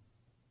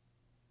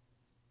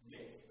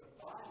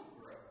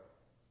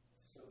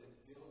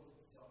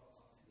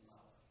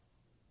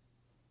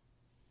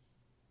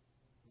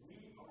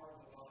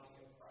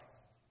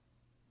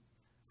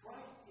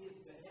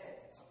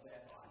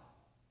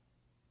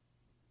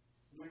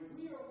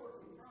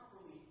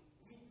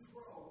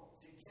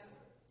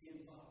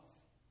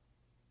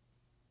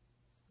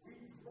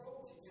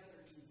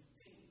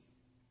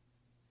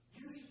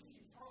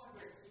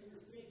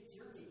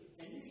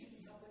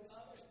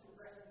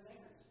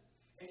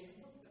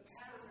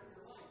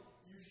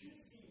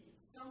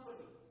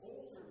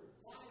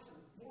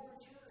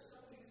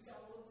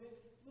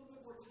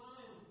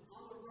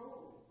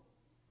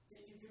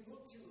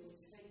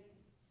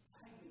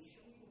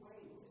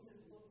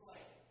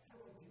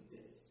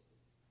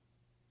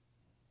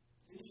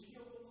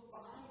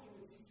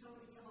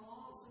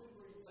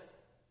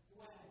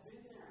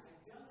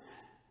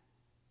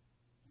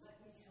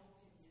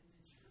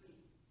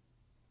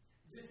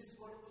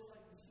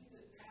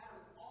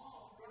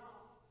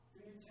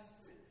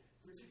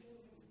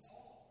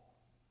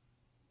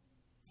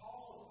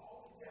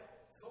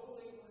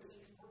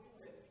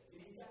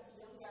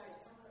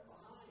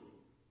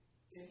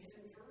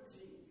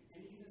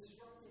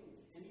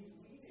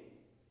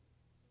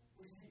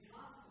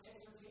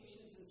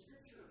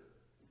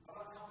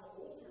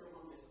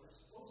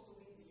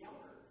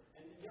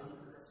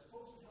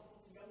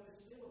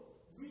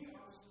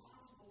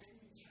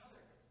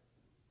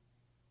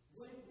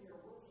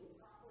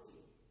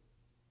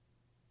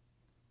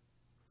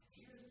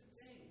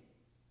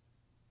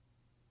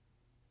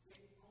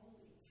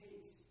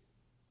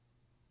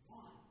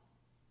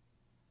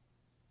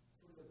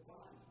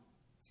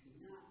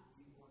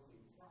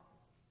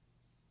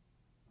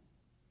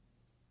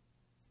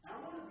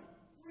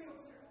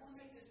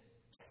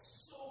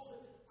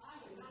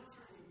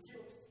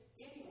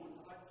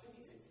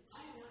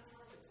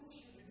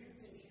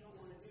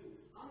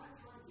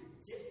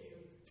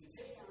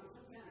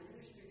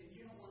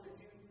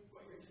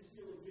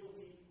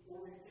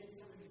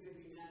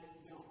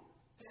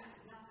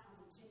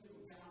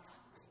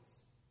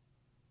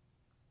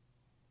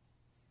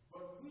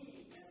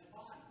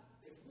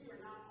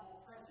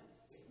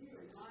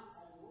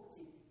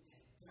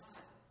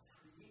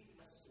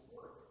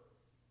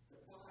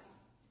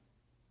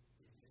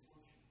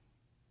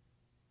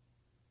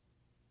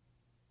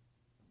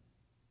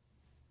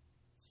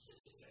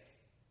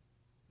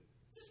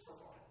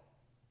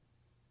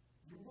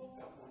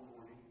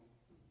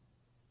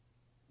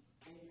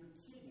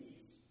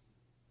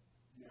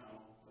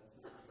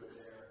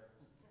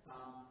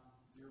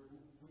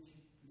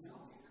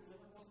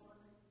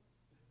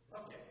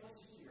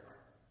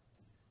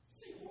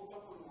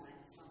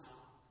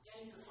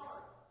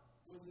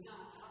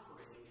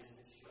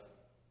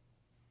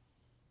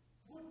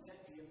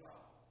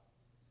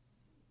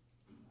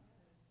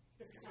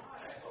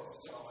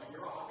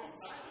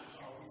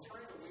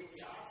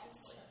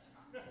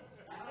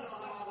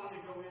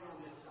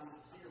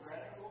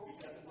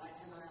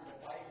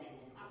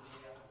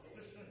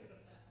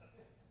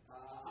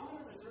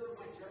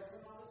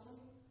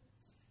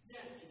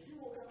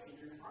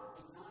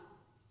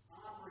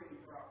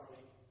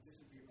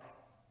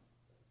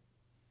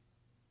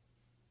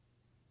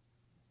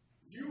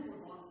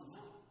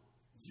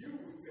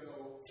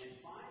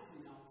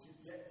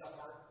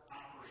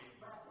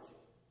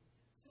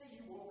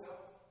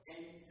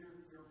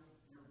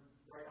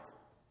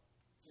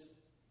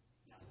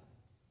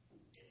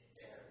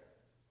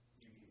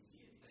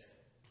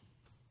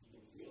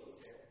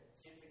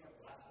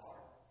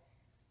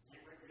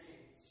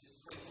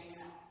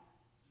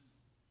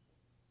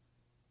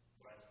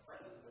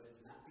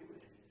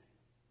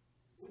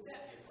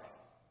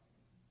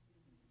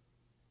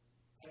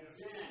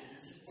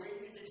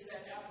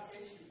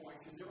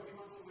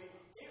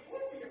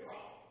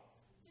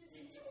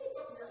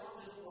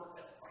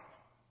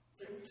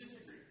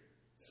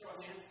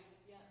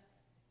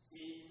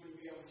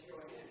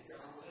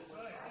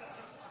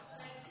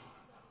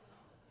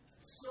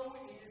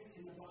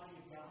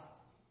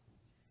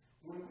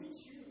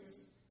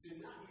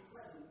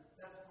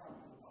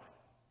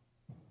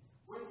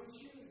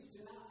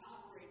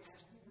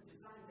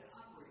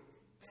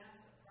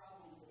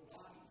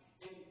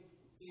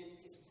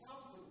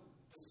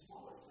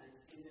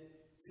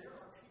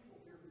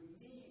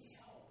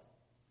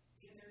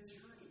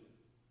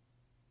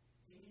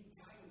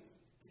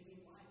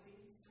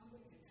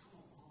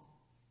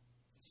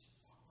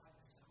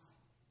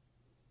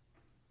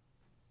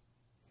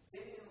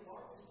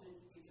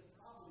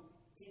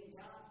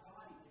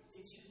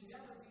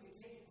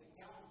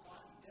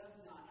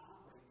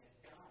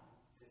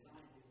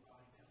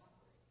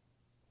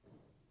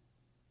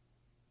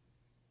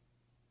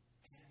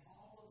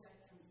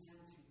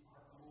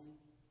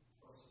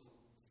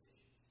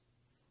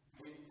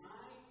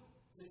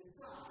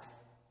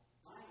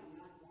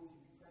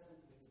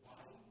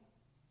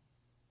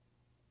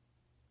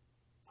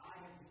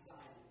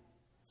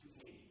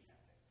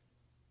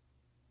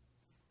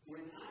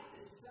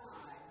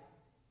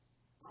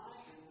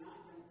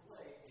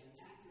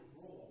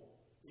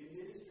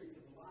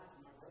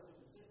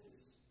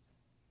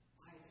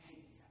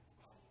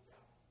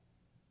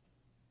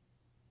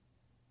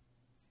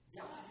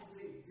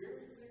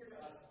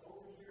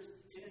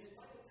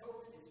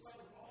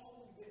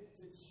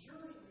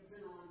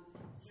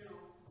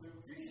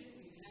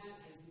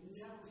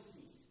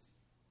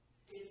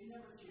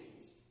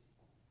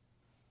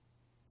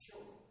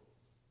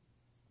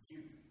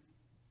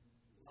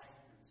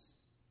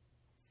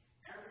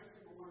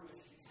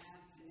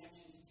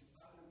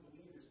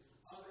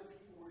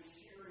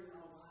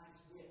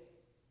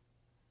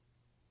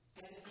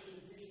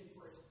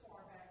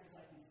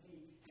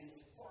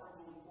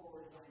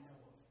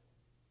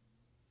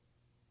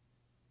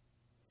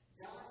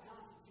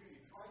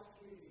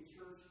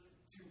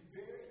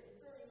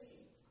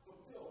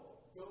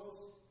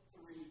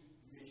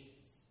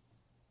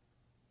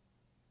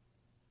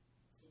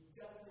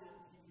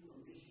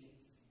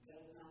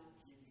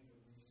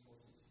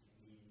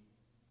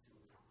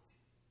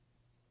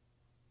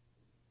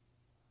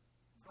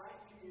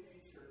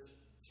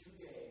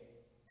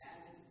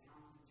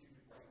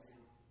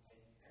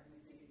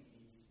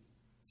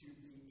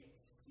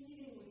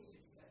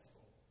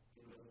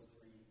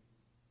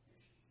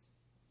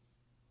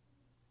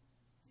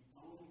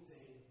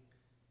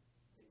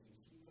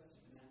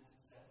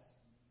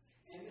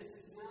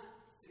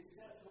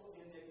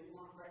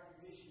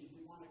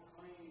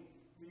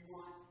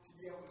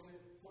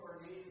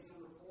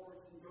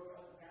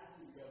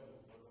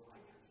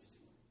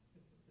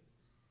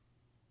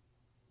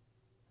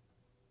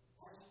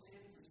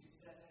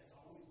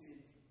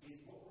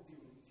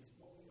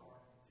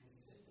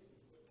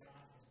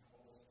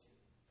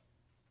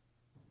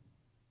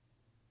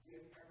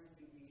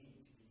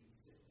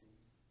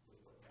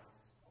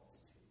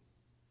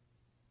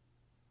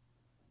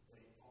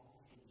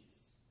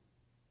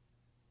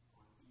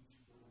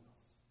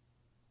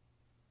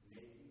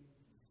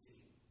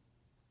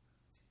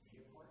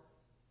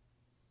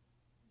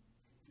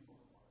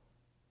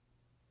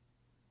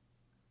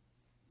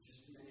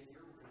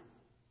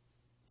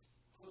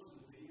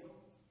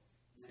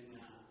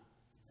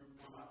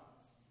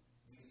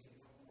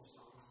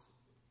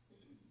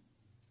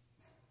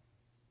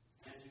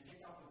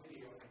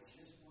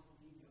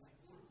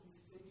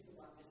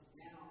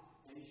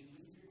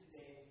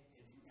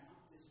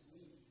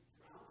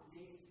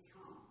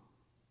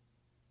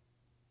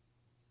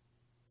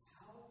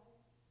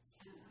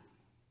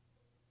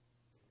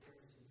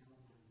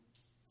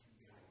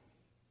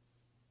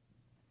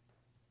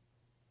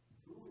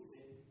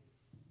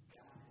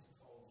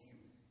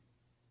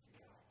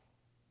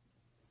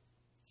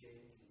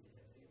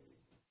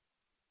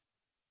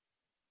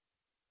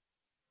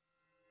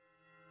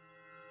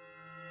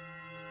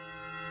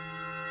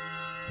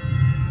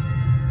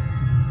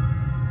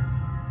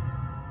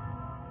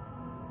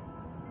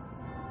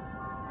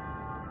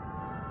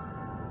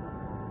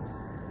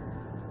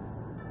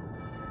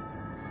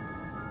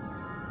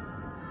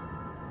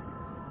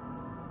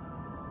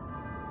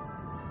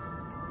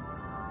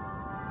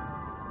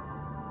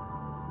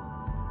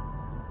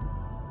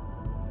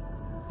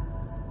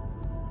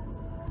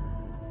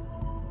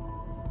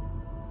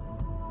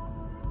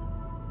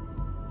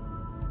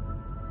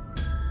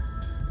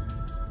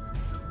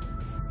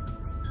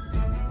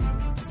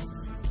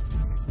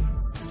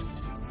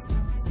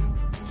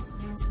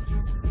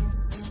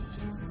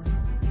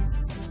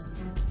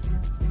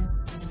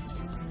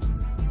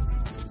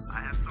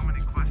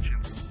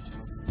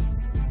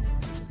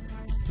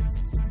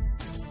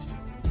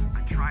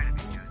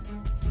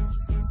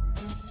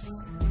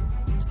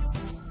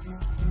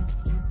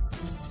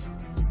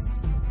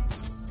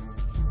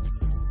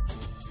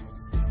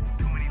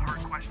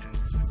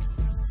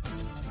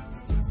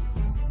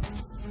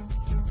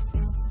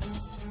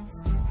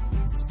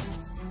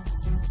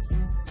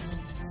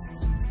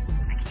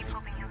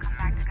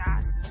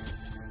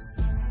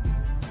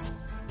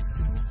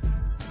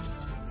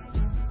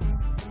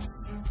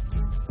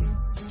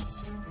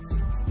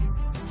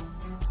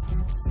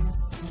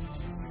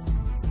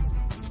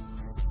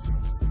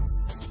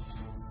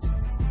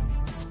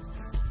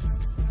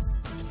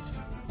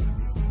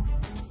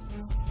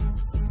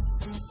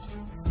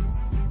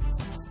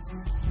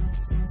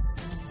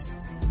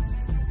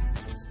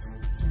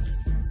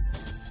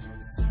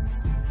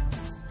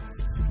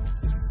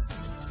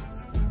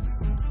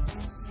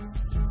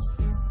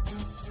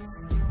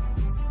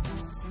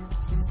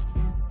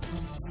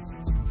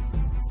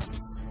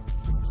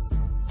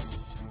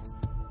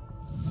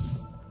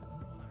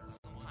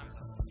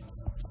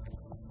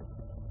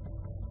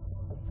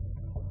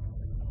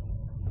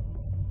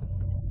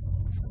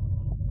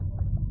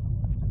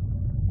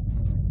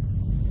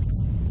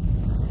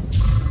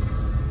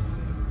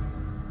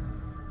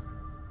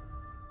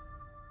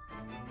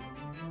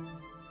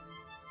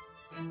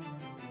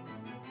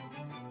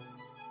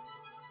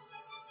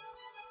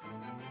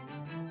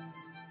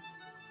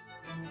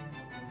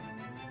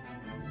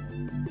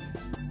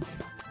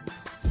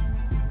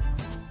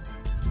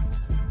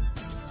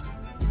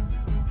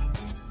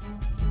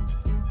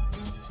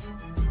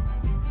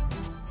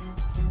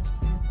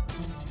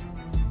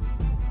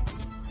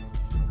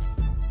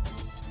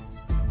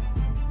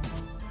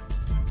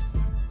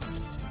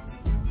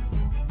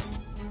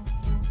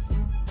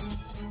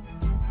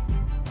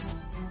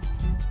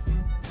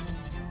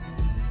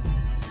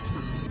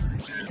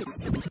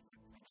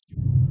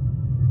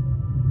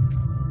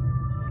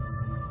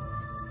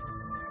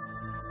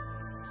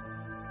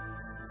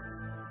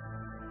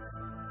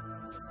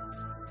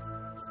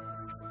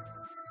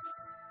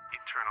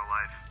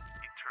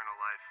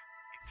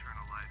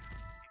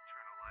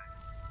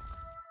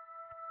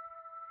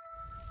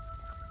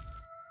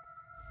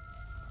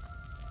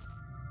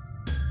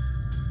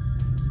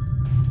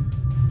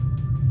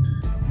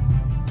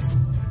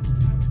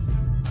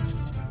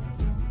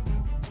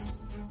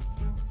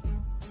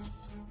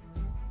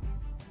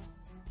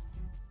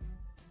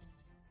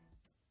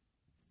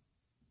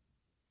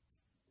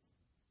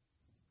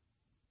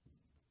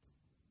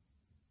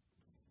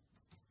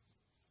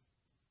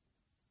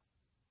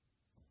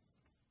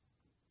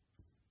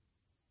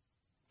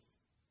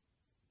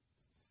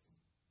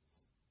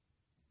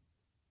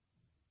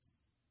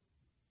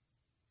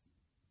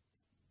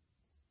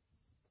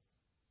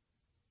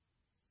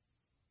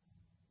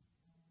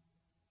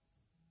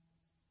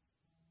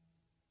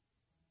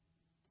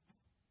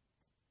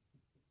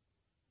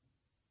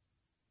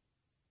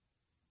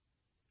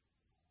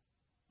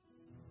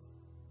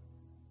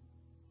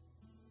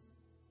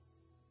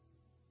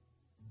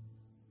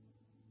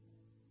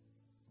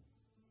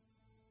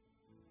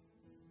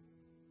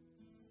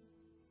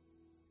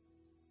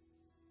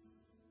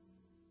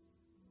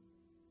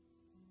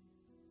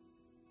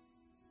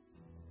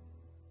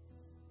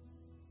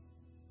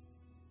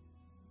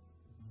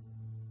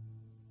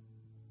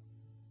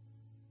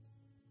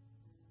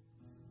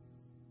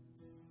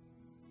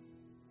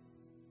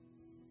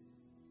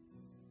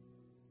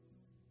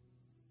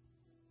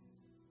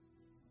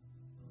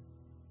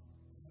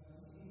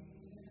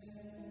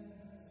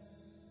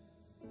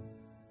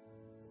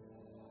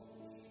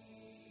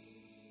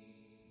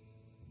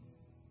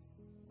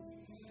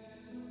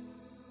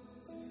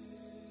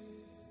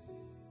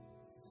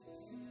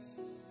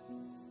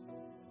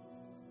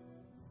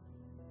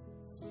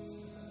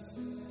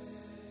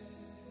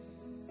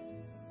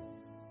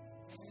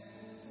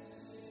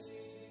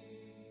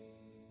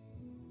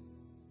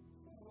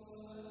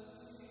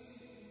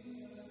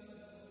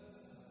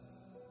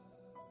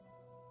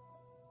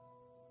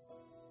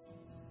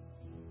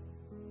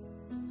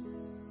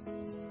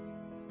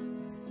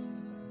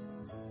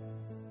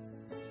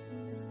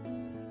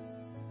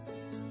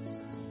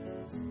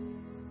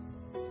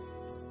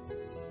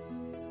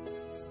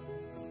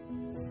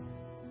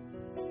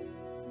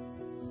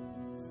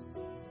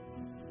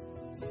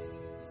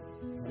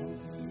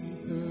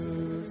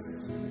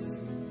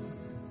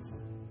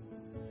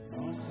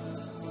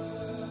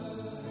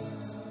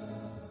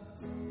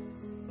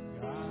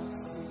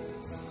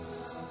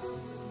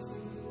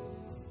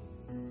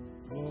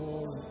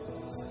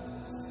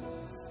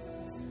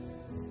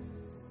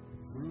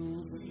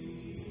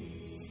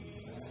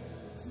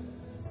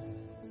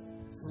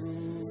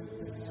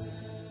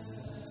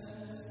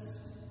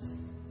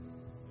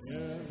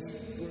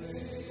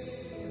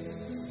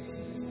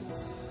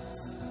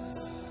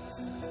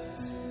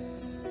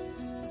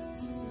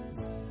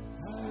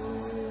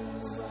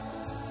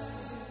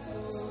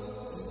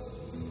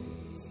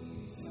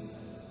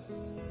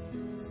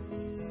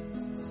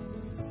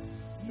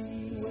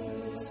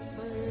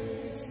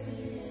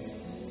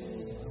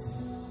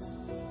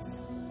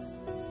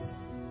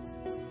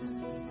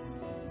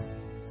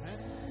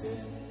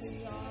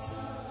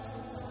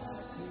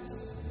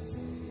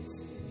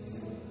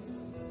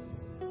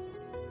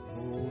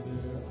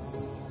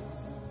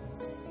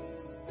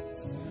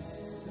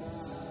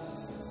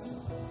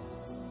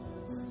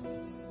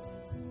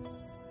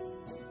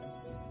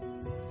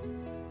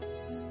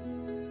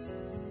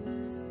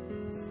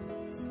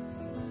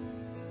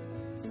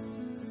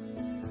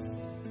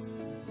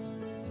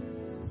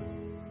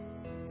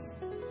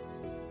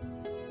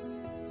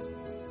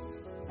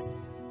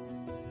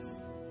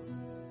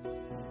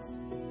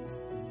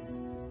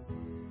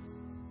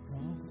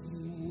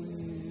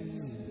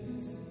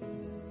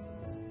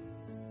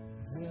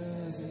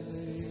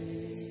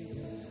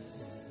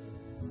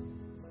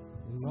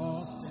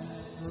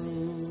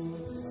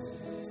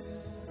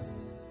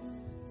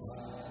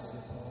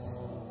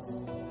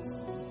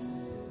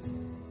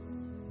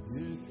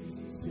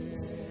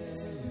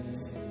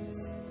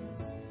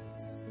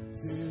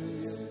 will